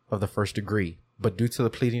murder of the first degree, but due to the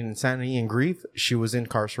pleading insanity and grief, she was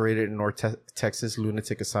incarcerated in North Texas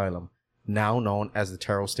Lunatic Asylum, now known as the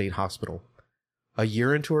Terrell State Hospital. A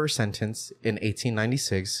year into her sentence, in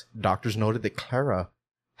 1896, doctors noted that Clara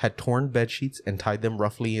had torn bedsheets and tied them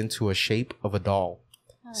roughly into a shape of a doll.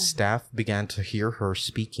 Staff began to hear her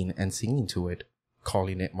speaking and singing to it,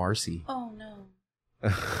 calling it Marcy. Oh no.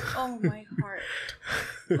 Oh my heart.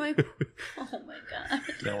 Oh my god.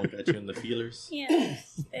 That one got you in the feelers?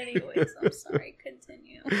 Yes. Anyways, I'm sorry.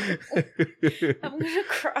 Continue. I'm gonna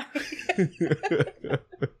cry.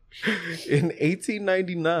 In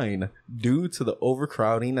 1899, due to the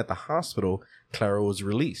overcrowding at the hospital, Clara was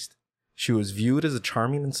released. She was viewed as a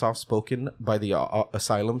charming and soft-spoken by the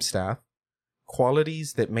asylum staff,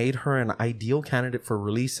 qualities that made her an ideal candidate for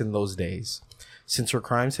release in those days. Since her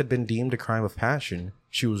crimes had been deemed a crime of passion,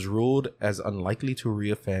 she was ruled as unlikely to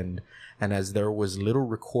reoffend, and as there was little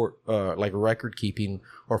record keeping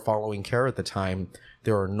or following care at the time,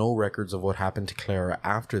 there are no records of what happened to Clara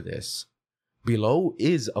after this. Below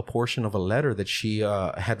is a portion of a letter that she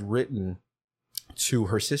had written to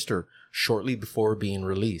her sister shortly before being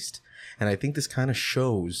released. And I think this kind of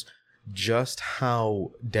shows just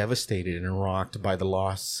how devastated and rocked by the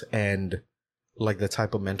loss and like the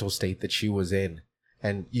type of mental state that she was in.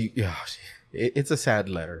 And it's a sad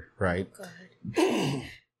letter, right? God.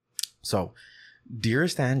 So,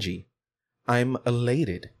 dearest Angie, I'm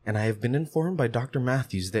elated, and I have been informed by Dr.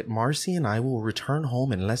 Matthews that Marcy and I will return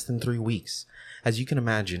home in less than 3 weeks. As you can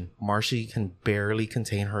imagine, Marcy can barely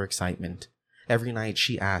contain her excitement. Every night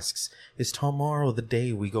she asks, "Is tomorrow the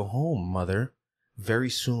day we go home, Mother?" Very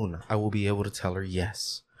soon I will be able to tell her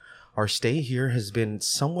yes. Our stay here has been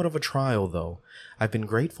somewhat of a trial, though. I've been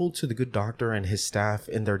grateful to the good doctor and his staff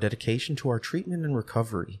in their dedication to our treatment and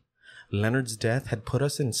recovery. Leonard's death had put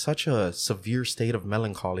us in such a severe state of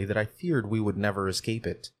melancholy that I feared we would never escape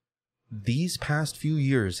it. These past few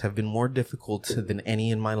years have been more difficult than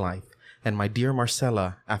any in my life, and my dear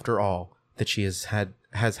Marcella, after all that she has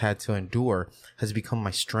had to endure, has become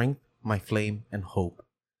my strength, my flame, and hope.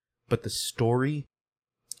 But the story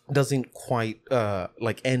doesn't quite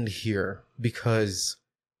end here, because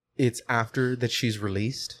it's after that she's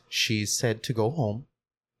released. She's said to go home,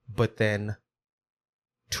 but then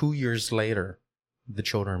 2 years later, the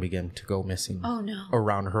children begin to go missing. Oh, no.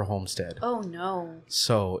 Around her homestead. Oh, no.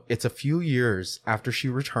 So it's a few years after she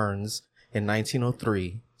returns in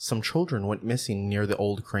 1903, some children went missing near the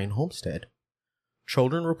old Crane homestead.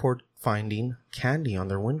 Children report finding candy on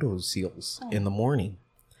their window sills in the morning.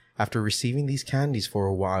 After receiving these candies for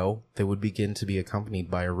a while, they would begin to be accompanied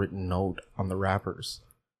by a written note on the wrappers.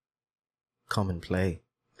 "Come and play."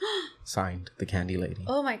 Signed, the Candy Lady.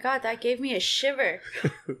 Oh my god, that gave me a shiver.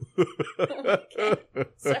 Oh my god.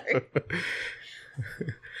 Sorry.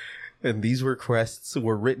 And these requests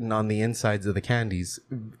were written on the insides of the candies.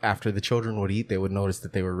 After the children would eat, they would notice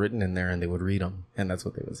that they were written in there and they would read them. And that's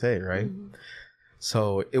what they would say, right? Mm-hmm.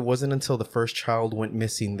 So it wasn't until the first child went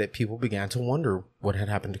missing that people began to wonder what had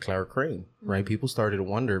happened to Clara Crane, right? Mm-hmm. People started to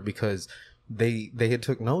wonder because they had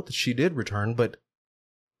took note that she did return, but,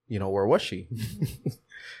 where was she?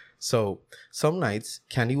 So some nights,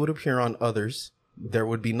 candy would appear, on others there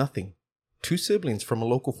would be nothing. 2 siblings from a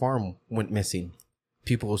local farm went missing.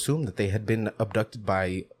 People assumed that they had been abducted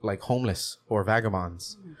by, homeless or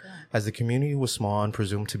vagabonds, as the community was small and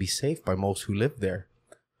presumed to be safe by most who lived there.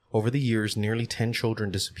 Over the years, nearly 10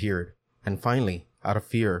 children disappeared, and finally, out of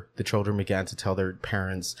fear, the children began to tell their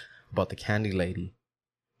parents about the Candy Lady,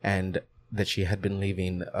 and that she had been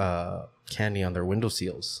leaving candy on their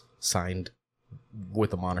windowsills, signed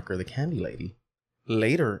with the moniker the Candy Lady.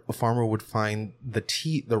 Later, a farmer would find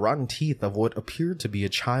the rotten teeth of what appeared to be a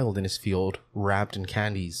child in his field, wrapped in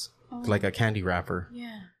candies, like a candy wrapper.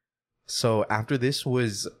 Yeah. So after this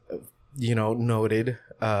was, noted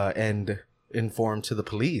and informed to the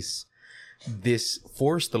police, this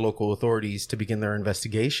forced the local authorities to begin their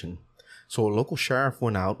investigation. So a local sheriff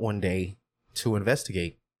went out one day to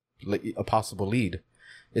investigate a possible lead.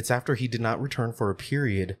 It's after he did not return for a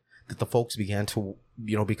period that the folks began to,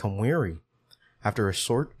 become weary. After a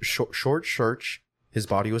short search, his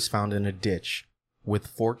body was found in a ditch with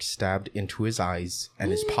forks stabbed into his eyes,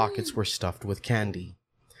 and his pockets were stuffed with candy.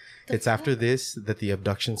 It's after this that the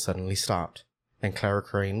abduction suddenly stopped, and Clara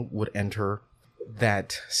Crane would enter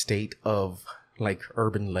that state of,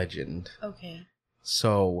 urban legend. Okay.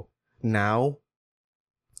 So now,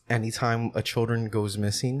 anytime a children goes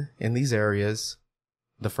missing in these areas,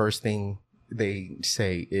 the first thing they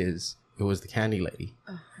say is, it was the Candy Lady.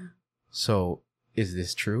 Uh-huh. So, is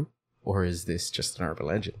this true, or is this just an urban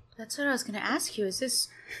legend? That's what I was going to ask you. Is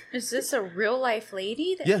this a real life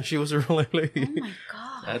lady? Yeah, she was a real life lady. Oh my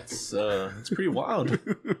god. That's pretty wild.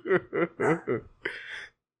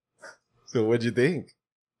 So, what'd you think?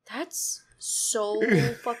 That's so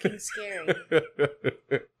fucking scary.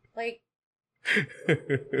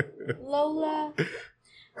 Lola.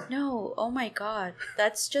 No, oh my god.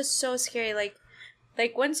 That's just so scary. Like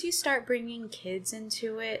once you start bringing kids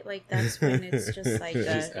into it, that's when it's just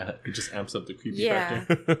it just amps up the creepy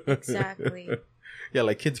factor. Yeah, exactly. Yeah,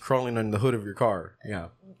 like kids crawling on the hood of your car. Yeah.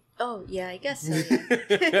 Oh yeah, I guess so.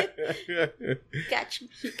 Yeah.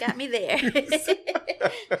 You got me there.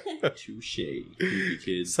 Touche, creepy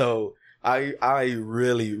kids. So I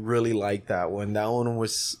really, really like that one. That one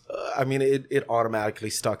was, it automatically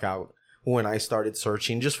stuck out when I started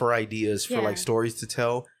searching just for ideas for stories to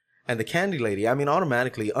tell. And the Candy Lady,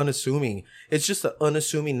 automatically unassuming. It's just an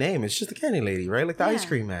unassuming name. It's just the Candy Lady, right? Like the ice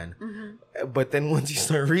cream man. Mm-hmm. But then once you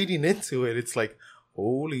start reading into it, it's like,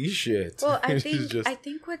 holy shit. Well, I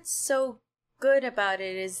think what's so good about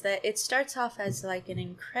it is that it starts off as an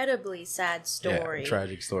incredibly sad story. Yeah,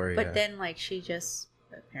 tragic story. But then she just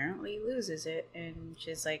apparently loses it, and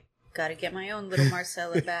she's like, gotta get my own little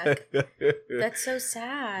Marcella back. That's so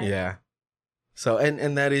sad. Yeah. So,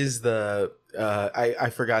 and that is the, I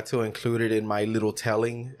forgot to include it in my little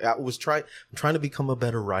telling. I'm trying to become a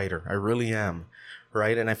better writer. I really am.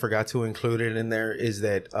 Right. And I forgot to include it in there, is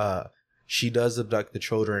that, she does abduct the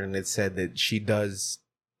children, and it said that she does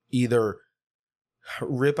either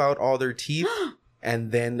rip out all their teeth,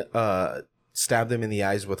 and then stab them in the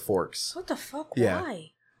eyes with forks. What the fuck? Yeah.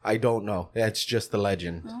 Why? I don't know. That's just the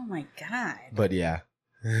legend. Oh my god. But yeah.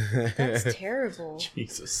 That's terrible.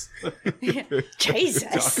 Jesus.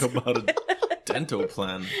 Jesus. Talk about a dental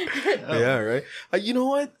plan. Yeah, right. You know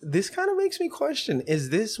what? This kind of makes me question: is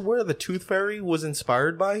this where the Tooth Fairy was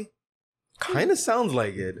inspired by? Kind of sounds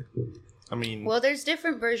like it. I mean, Well, there's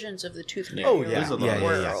different versions of the Tooth Fairy Oh, yeah. there's a lot Yeah, of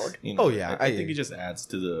yeah, yeah. world. you know, Oh, yeah, I I- think it just adds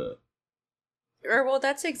to the. Or well,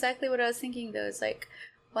 that's exactly what I was thinking though. It's like,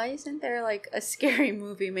 why isn't there like a scary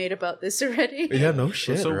movie made about this already? Yeah, no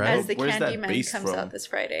shit, So right? As the Where's that Candyman based comes from? out this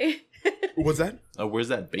Friday. What's that? Where's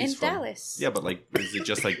that based In from? Dallas. Yeah, but like, is it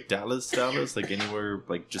just like Dallas, like anywhere,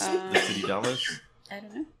 like just the city Dallas, I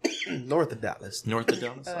don't know. North of Dallas. north of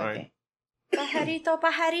Dallas? Oh, All right. Pajarito,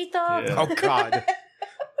 pajarito. Yeah. Oh God,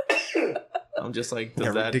 I'm just like, the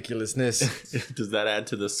does that ridiculousness. does that add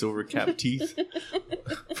to the silver cap teeth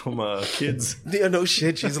from kids? Yeah, no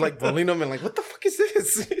shit. She's like bullying them and like, what the fuck is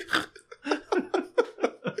this?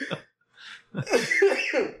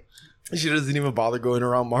 She doesn't even bother going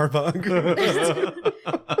around Marbach.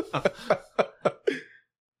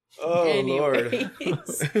 Oh Lord.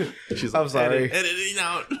 Anyways. She's I'm sorry. editing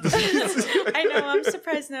out. I know, I'm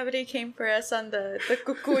surprised nobody came for us on the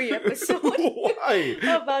Kukui episode. Why?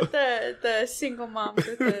 About the single moms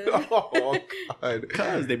with the... Oh God.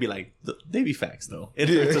 Because they'd be like, they be facts though. It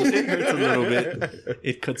hurts a little bit.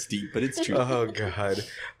 It cuts deep, but it's true. Oh God.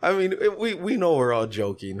 I mean, we know we're all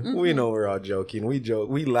joking. Mm-hmm. We know we're all joking. We joke.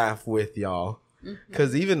 We laugh with y'all.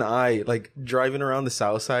 Because even I, like, driving around the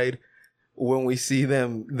South Side, when we see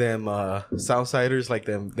them Southsiders, like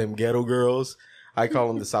them ghetto girls, I call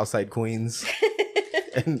them the Southside Queens.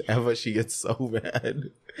 And Eva, she gets so mad.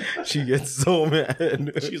 She gets so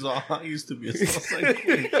mad. She's all, I used to be a Southside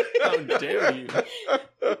queen. How dare you?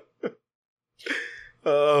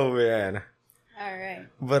 Oh man. All right.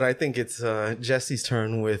 But I think it's Jesse's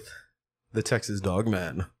turn with the Texas Dog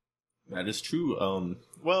Man. That is true.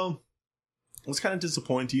 Well, it was kind of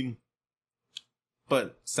disappointing,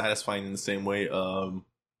 but satisfying in the same way. So,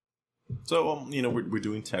 you know, we're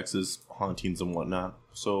doing Texas hauntings and whatnot.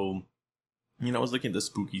 So, you know, I was looking at the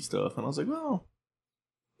spooky stuff, and I was like, well,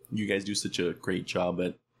 you guys do such a great job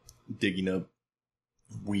at digging up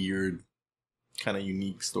weird, kind of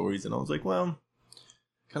unique stories. And I was like, well,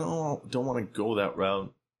 kind of don't want to go that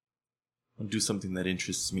route. I'll do something that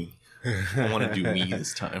interests me. I want to do me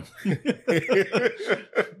this time.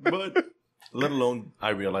 But let alone, I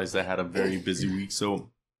realized I had a very busy week, so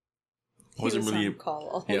I wasn't really on call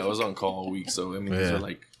all I was week. on call all week, so I mean these Yeah. are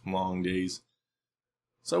like long days.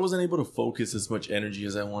 So I wasn't able to focus as much energy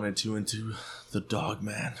as I wanted to into the Dog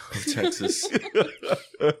Man of Texas.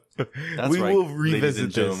 That's We right, will ladies revisit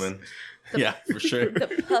and gentlemen. Yeah, for sure.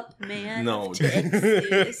 The Pup Man No. of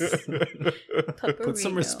Texas. Put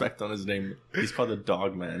some Pupperino. respect on his name. He's called the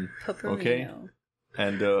Dog Man. Pupperino. Okay.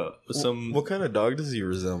 And some What kind of dog does he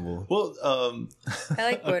resemble? well, I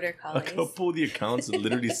like border a collies. couple of the accounts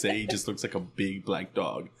literally say he just looks like a big black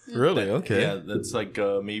dog. Really? Okay. Yeah, that's like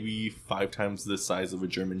maybe 5 times the size of a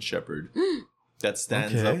German Shepherd. That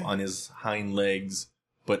stands Okay. up on his hind legs,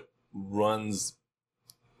 but runs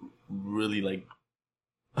really like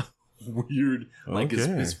weird. Like Okay.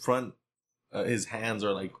 his front, his hands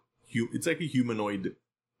are like it's like a humanoid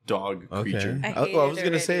dog creature. I I hate was it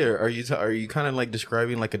gonna say, already. are you kind of like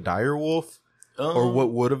describing like a dire wolf, or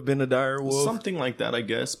what would have been a dire wolf? Something like that, I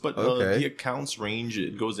guess. But Okay. the accounts range.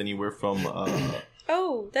 It goes anywhere from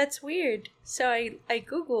Oh, that's weird. So I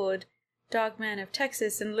googled Dog Man of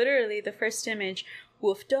Texas, and literally the first image: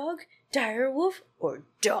 wolf dog, dire wolf, or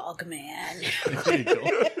dog man. There you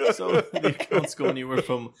go. So the accounts go anywhere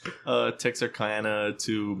from Texarkana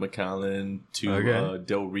to McAllen to Okay.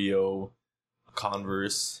 Del Rio,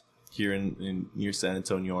 Converse here in near San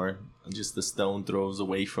Antonio, are just the stone throws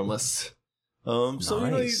away from us. So you know,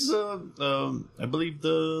 Nice. he's I believe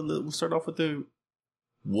we'll start off with the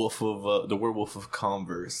wolf of the werewolf of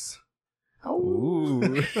Converse. Ooh.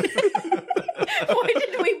 Why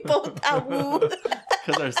did we both awoo?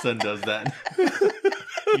 Because our son does that.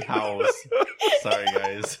 He howls. Sorry,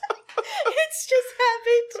 guys. It's just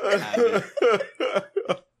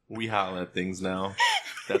habit. We howl at things now.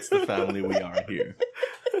 That's the family we are here.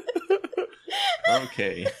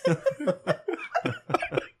 Okay.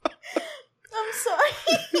 I'm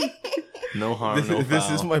sorry. No harm, no foul. This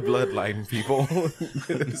is my bloodline, people.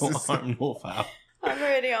 This No is- harm, no foul. I'm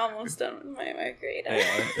already almost done with my margarita.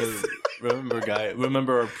 Yeah,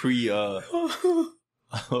 remember our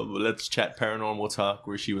Let's Chat Paranormal Talk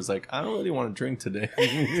where she was like, I don't really want to drink today.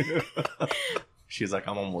 She's like,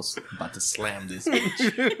 I'm almost about to slam this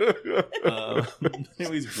bitch.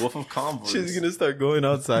 Anyways, Wolf of Converse. She's gonna start going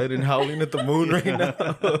outside and howling at the moon right now.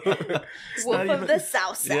 Wolf of the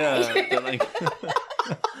South Side. Yeah, they're like,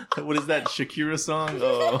 what is that Shakira song?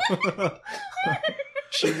 Oh,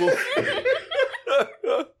 She Wolf.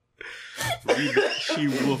 She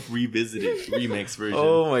Wolf Revisited remix version.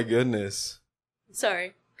 Oh my goodness.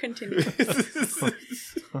 Sorry, continue.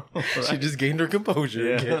 She just gained her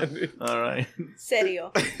composure again. All right.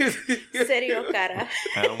 Serio. Serio, cara.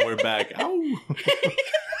 And we're back. Ow.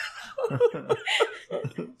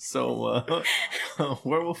 So,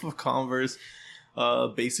 Werewolf of Converse.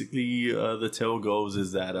 Basically, the tale goes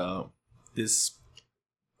is that this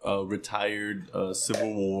retired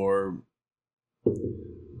Civil War.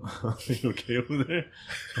 Are you okay over there?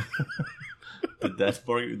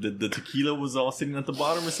 The tequila was all sitting at the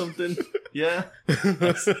bottom or something? Yeah?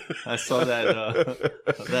 I saw that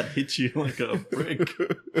that hit you like a brick.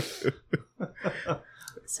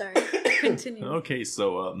 Sorry, continue. Okay,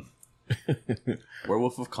 so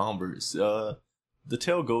Werewolf of Converse. The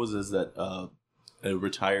tale goes is that a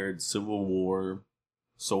retired Civil War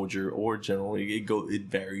soldier or general, it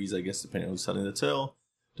varies, I guess, depending on who's telling the tale,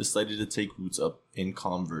 decided to take roots up in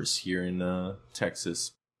Converse here in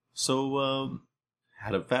Texas. So,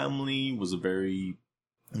 had a family, was a very,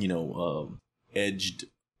 edged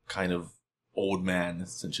kind of old man,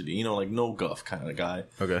 essentially. Like no guff kind of guy.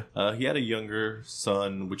 Okay. He had a younger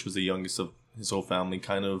son, which was the youngest of his whole family,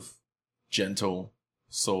 kind of gentle.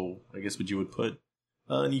 So, I guess what you would put.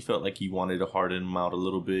 And he felt like he wanted to harden him out a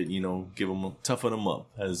little bit, toughen him up,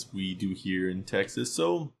 as we do here in Texas.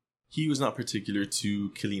 So, he was not particular to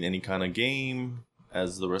killing any kind of game,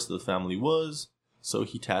 as the rest of the family was. So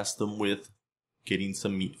he tasked them with getting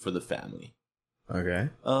some meat for the family. Okay.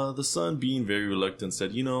 The son, being very reluctant,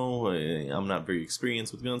 said, I'm not very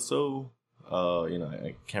experienced with guns, so,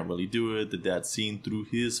 I can't really do it. The dad, seeing through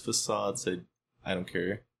his facade, said, I don't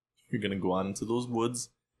care. You're going to go out into those woods.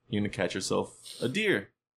 You're going to catch yourself a deer.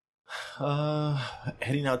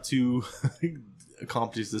 Heading out to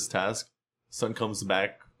accomplish this task. Son comes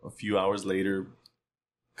back a few hours later,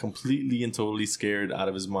 completely and totally scared out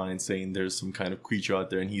of his mind, saying there's some kind of creature out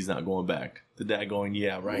there and he's not going back. The dad going,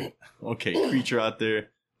 yeah, right. Okay, creature out there.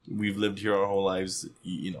 We've lived here our whole lives.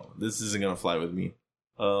 This isn't going to fly with me.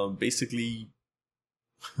 Basically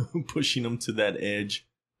pushing him to that edge,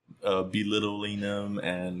 belittling him,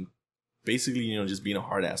 and basically, just being a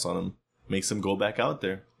hard ass on him makes him go back out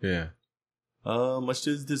there. Yeah. Much to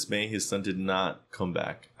his dismay, his son did not come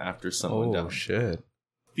back after sun went down. Oh, shit.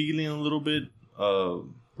 Feeling a little bit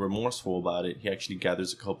remorseful about it, he actually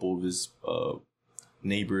gathers a couple of his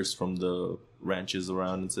neighbors from the ranches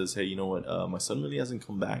around and says, hey, you know what, my son really hasn't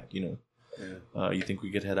come back, you think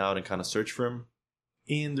we could head out and kind of search for him?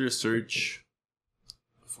 In their search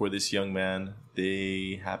for this young man,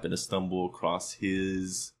 they happen to stumble across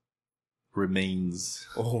his remains.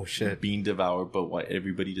 Oh, shit. Being devoured by what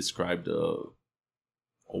everybody described a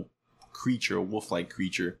creature, a wolf-like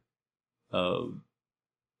creature,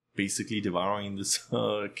 basically devouring this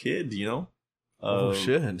kid, oh,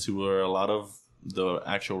 shit. To where a lot of the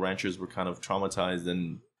actual ranchers were kind of traumatized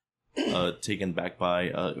and taken back by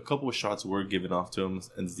a couple of shots were given off to him,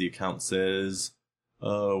 as the account says,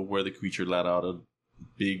 where the creature let out a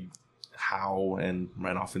big howl and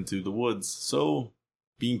ran off into the woods. So,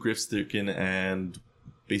 being grief-stricken and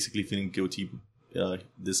basically feeling guilty,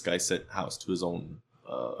 this guy set fire to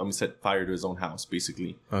his own house,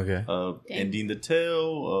 basically. Okay. Ending the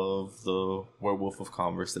tale of the Werewolf of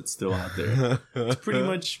Converse that's still out there. It's pretty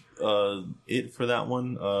much it for that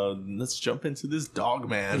one. Let's jump into this dog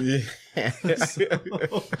man. Yeah.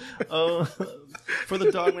 For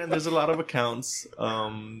the dog man, there's a lot of accounts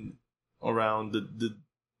around.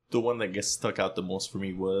 The one that gets stuck out the most for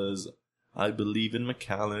me was, I believe, in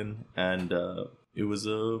McAllen, and it was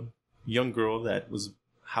a young girl that was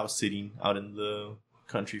house sitting out in the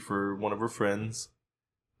country for one of her friends,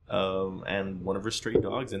 and one of her stray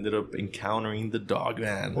dogs ended up encountering the dog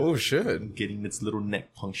man. Oh, shit. Getting its little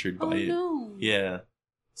neck punctured by it. No. Yeah.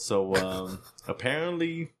 So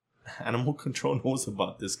apparently animal control knows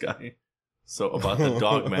about this guy, so about the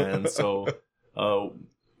dog man. So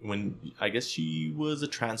when I guess she was a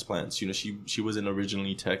transplant, she wasn't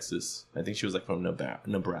originally Texas. I think she was like from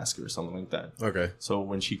Nebraska or something like that. Okay. So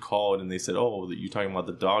when she called and they said, "Oh, you're talking about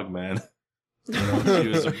the dog man," she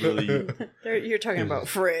was really. You're talking about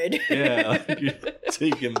Fred. Yeah, you're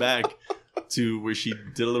taken back to where she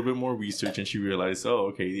did a little bit more research and she realized, oh,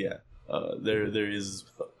 okay, yeah, there is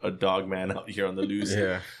a dog man out here on the loose.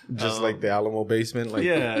 Yeah, just like the Alamo basement. Like,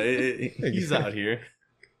 yeah, he's out here.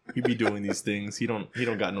 he be doing these things. He don't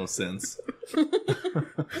got no sense.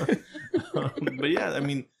 But yeah, I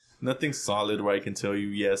mean, nothing solid where I can tell you,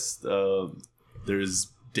 yes,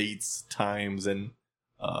 there's dates, times, and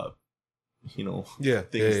things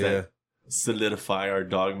that solidify our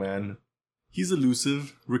dog man. He's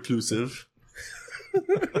elusive, reclusive.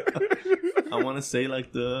 I want to say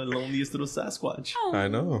like the loneliest little Sasquatch. Oh. I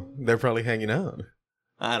know. They're probably hanging out.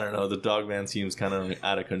 I don't know. The dog man seems kind of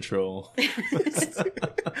out of control.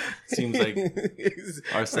 Seems like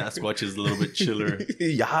our Sasquatch is a little bit chiller.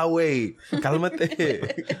 Yahweh,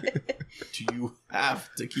 cálmate. Do you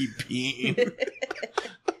have to keep peeing?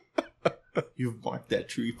 You've marked that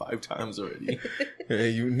tree 5 times already.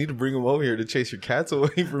 Hey, you need to bring him over here to chase your cats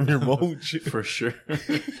away from your moach. For sure.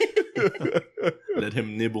 Let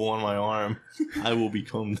him nibble on my arm. I will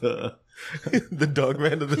become the dog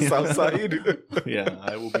man of the south side. Yeah,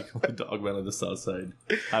 I will become the dog man of the south side.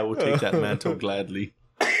 I will take that mantle gladly.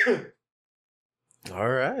 All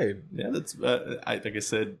right. Yeah, that's like I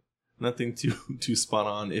said, nothing too spot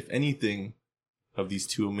on. If anything, of these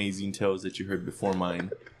 2 amazing tales that you heard before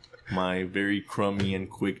mine, my very crummy and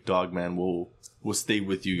quick dog man will stay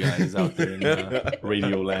with you guys out there in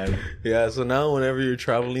Radio Land. Yeah, so now whenever you're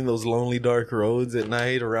traveling those lonely dark roads at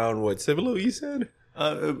night around Cibolo, you said?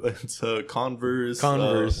 It's Converse,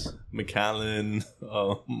 McAllen.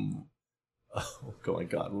 Oh my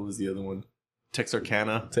God, what was the other one?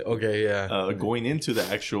 Texarkana. Okay, yeah. Going into the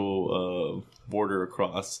actual border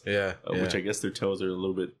across. Yeah, which I guess their toes are a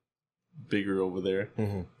little bit bigger over there.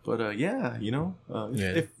 Mm-hmm. But yeah,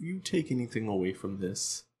 if you take anything away from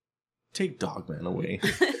this, take Dogman away.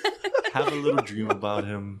 Have a little dream about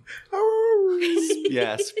him.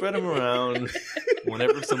 Yeah, spread them around.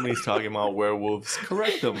 Whenever somebody's talking about werewolves,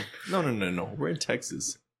 correct them. No. We're in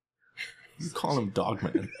Texas. You call him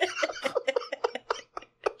Dogman.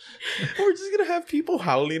 We're just gonna have people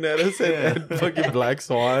howling at us and fucking Black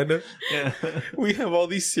Swan. Yeah. We have all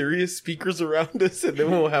these serious speakers around us, and then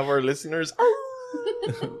we'll have our listeners.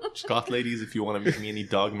 Goth ladies, if you want to make me any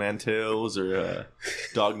Dogman tails or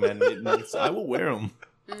Dogman mittens, I will wear them.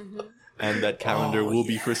 Mm-hmm. And that calendar will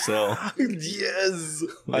be for sale. Yes.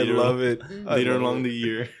 I love it. Later along the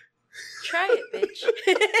year. Try it, bitch.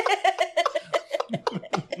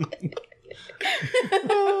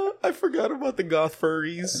 I forgot about the goth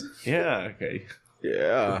furries. Yeah, okay.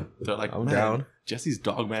 Yeah. They're like, I'm down. Jesse's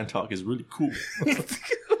Dogman talk is really cool.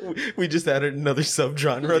 We just added another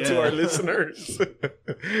subgenre to our listeners.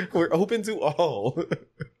 We're open to all.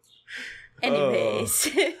 Anyways.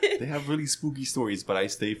 They have really spooky stories, but I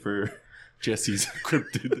stay for Jesse's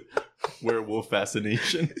cryptid werewolf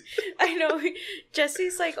fascination. I know.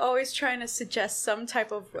 Jesse's like always trying to suggest some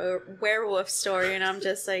type of werewolf story, and I'm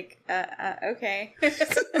just like, okay.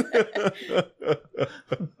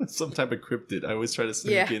 Some type of cryptid. I always try to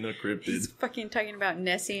sneak in a cryptid. He's fucking talking about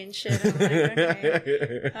Nessie and shit. I'm like,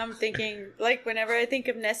 okay. I'm thinking, like, whenever I think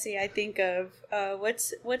of Nessie, I think of,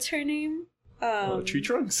 what's her name? Tree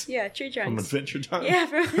Trunks? Yeah, Tree Trunks. From Adventure Time? Yeah,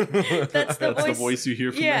 that's the voice. The voice you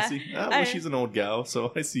hear from Nessie? She's an old gal,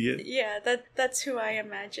 so I see it. Yeah, that's who I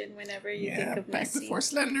imagine whenever you think of back Nessie. before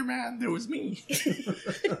Slender Man, there was me.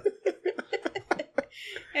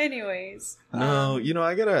 Anyways. No,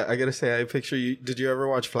 I gotta say, I picture you. Did you ever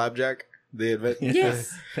watch Flapjack? The adventure?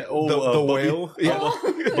 Yes. The whale? Yeah.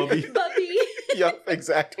 Bubby. Bubby. Yep,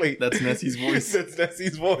 exactly. That's Nessie's voice. That's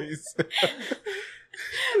Nessie's voice.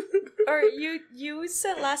 Or you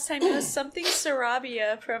said last time it was something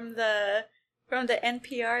Sarabia from the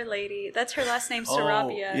NPR lady. That's her last name,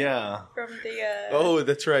 Sarabia. Oh, yeah. From the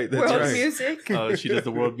that's right. That's world right. music. She does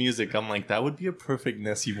the world music. I'm like, that would be a perfect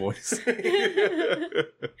Nessie voice.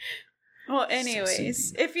 Well,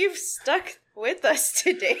 anyways, if you've stuck with us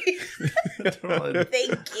today,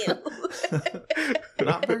 thank you.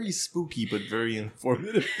 Not very spooky, but very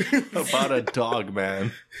informative about a dog,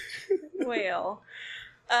 man. Well,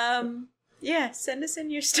 yeah, send us in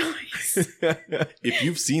your stories. If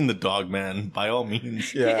you've seen the dog man, by all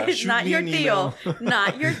means, It's not your Theo.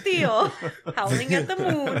 Not your Theo. Howling at the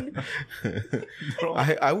moon.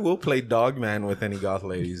 I will play dog man with any goth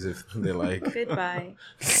ladies if they like. Goodbye.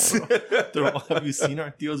 Have you seen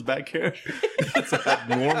our Theo's back hair? It's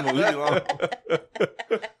abnormally long.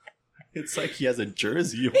 It's like he has a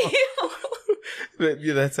jersey on.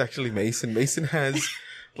 Yeah, that's actually Mason. Mason has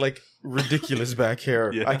like ridiculous back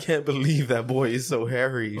hair. Yeah. I can't believe that boy is so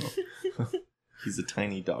hairy. He's a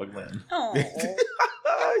tiny dog man. Oh.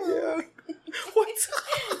 Yeah. What?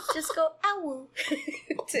 Just go ow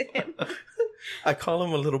to him. I call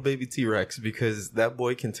him a little baby T-Rex because that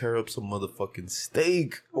boy can tear up some motherfucking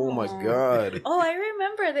steak. Oh my god. Oh, I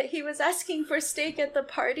remember that he was asking for steak at the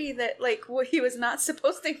party that, like, he was not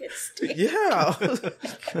supposed to get steak. Yeah.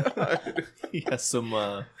 He has some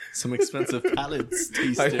expensive palates I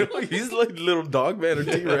tasted. know, he's like little dog man or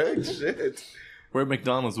T-Rex. Shit. We're at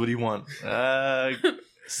McDonald's. What do you want?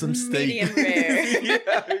 Some steak. Medium rare.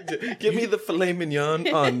 Yeah. Give me the filet mignon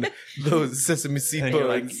on those sesame seed And you're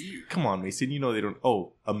like, buns. come on, Mason. You know they don't.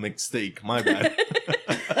 Oh, a mixed steak. My bad.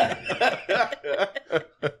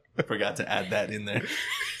 Forgot to add that in there.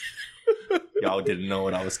 Y'all didn't know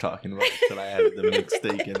what I was talking about until I added the mixed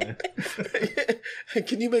steak in there.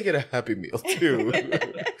 Can you make it a Happy Meal too?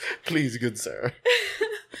 Please, good sir.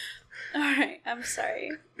 All right, I'm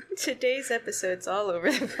sorry. Today's episode's all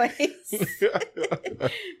over the place.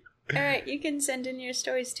 All right, you can send in your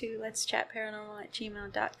stories to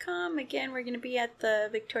letschatparanormal@gmail.com. Again, we're going to be at the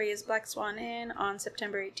Victoria's Black Swan Inn on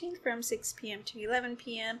September 18th from 6 p.m. to 11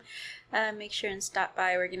 p.m. Make sure and stop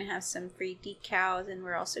by. We're going to have some free decals, and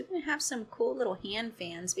we're also going to have some cool little hand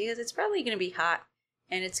fans because it's probably going to be hot.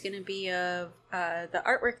 And it's going to be of the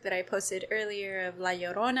artwork that I posted earlier of La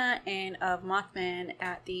Llorona and of Mothman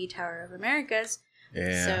at the Tower of Americas.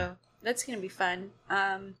 Yeah. So that's going to be fun.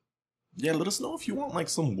 Yeah, let us know if you want like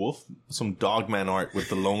some Dogman art with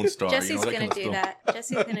the Lone Star. Jesse's that going kind to of do stuff. that.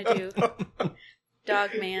 Jesse's going to do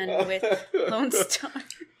Dogman with Lone Star.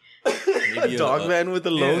 Maybe A dog man with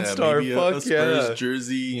a Lone Star. maybe Fuck a Spurs yeah.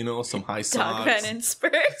 jersey, some high socks. Dogman and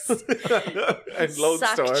Spurs. And Lone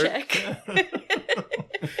Sock Star. check.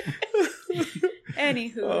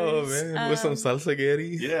 Anywho. Oh man, with some salsa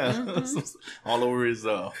Gary. Yeah, Mhm. all over his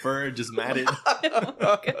fur, just matted.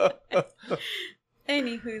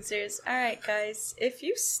 Any hoosers. All right, guys. If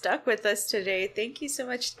you stuck with us today, thank you so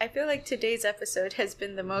much. I feel like today's episode has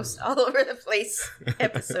been the most all over the place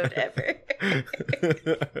episode ever.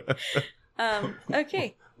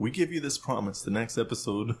 Okay. We give you this promise: the next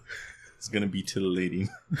episode is gonna be titillating.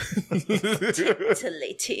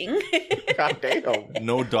 Titillating. God damn.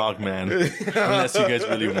 No Dogman, unless you guys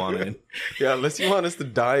really want it. Yeah, unless you want us to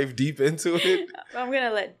dive deep into it. I'm going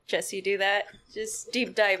to let Jesse do that. Just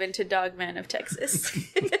deep dive into Dogman of Texas.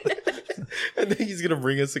 And then he's gonna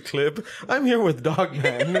bring us a clip. I'm here with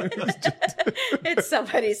Dogman. It's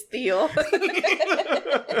somebody's Theo.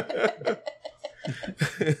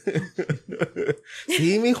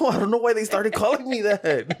 See, mijo, I don't know why they started calling me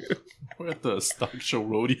that. We're at the stock show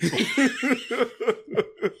rodeo.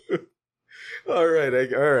 All right.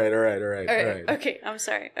 All right. Okay, I'm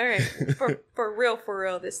sorry. All right. For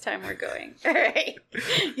real this time we're going. All right.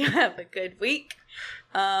 You have a good week.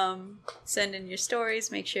 Send in your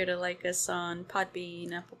stories. Make sure to like us on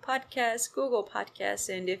Podbean, Apple Podcasts, Google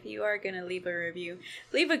Podcasts, and if you are going to leave a review,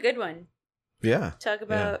 leave a good one. Yeah. Talk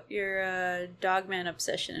about your Dogman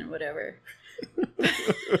obsession and whatever. All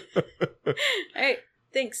right.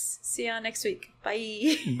 Thanks. See y'all next week.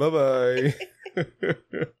 Bye. Bye-bye.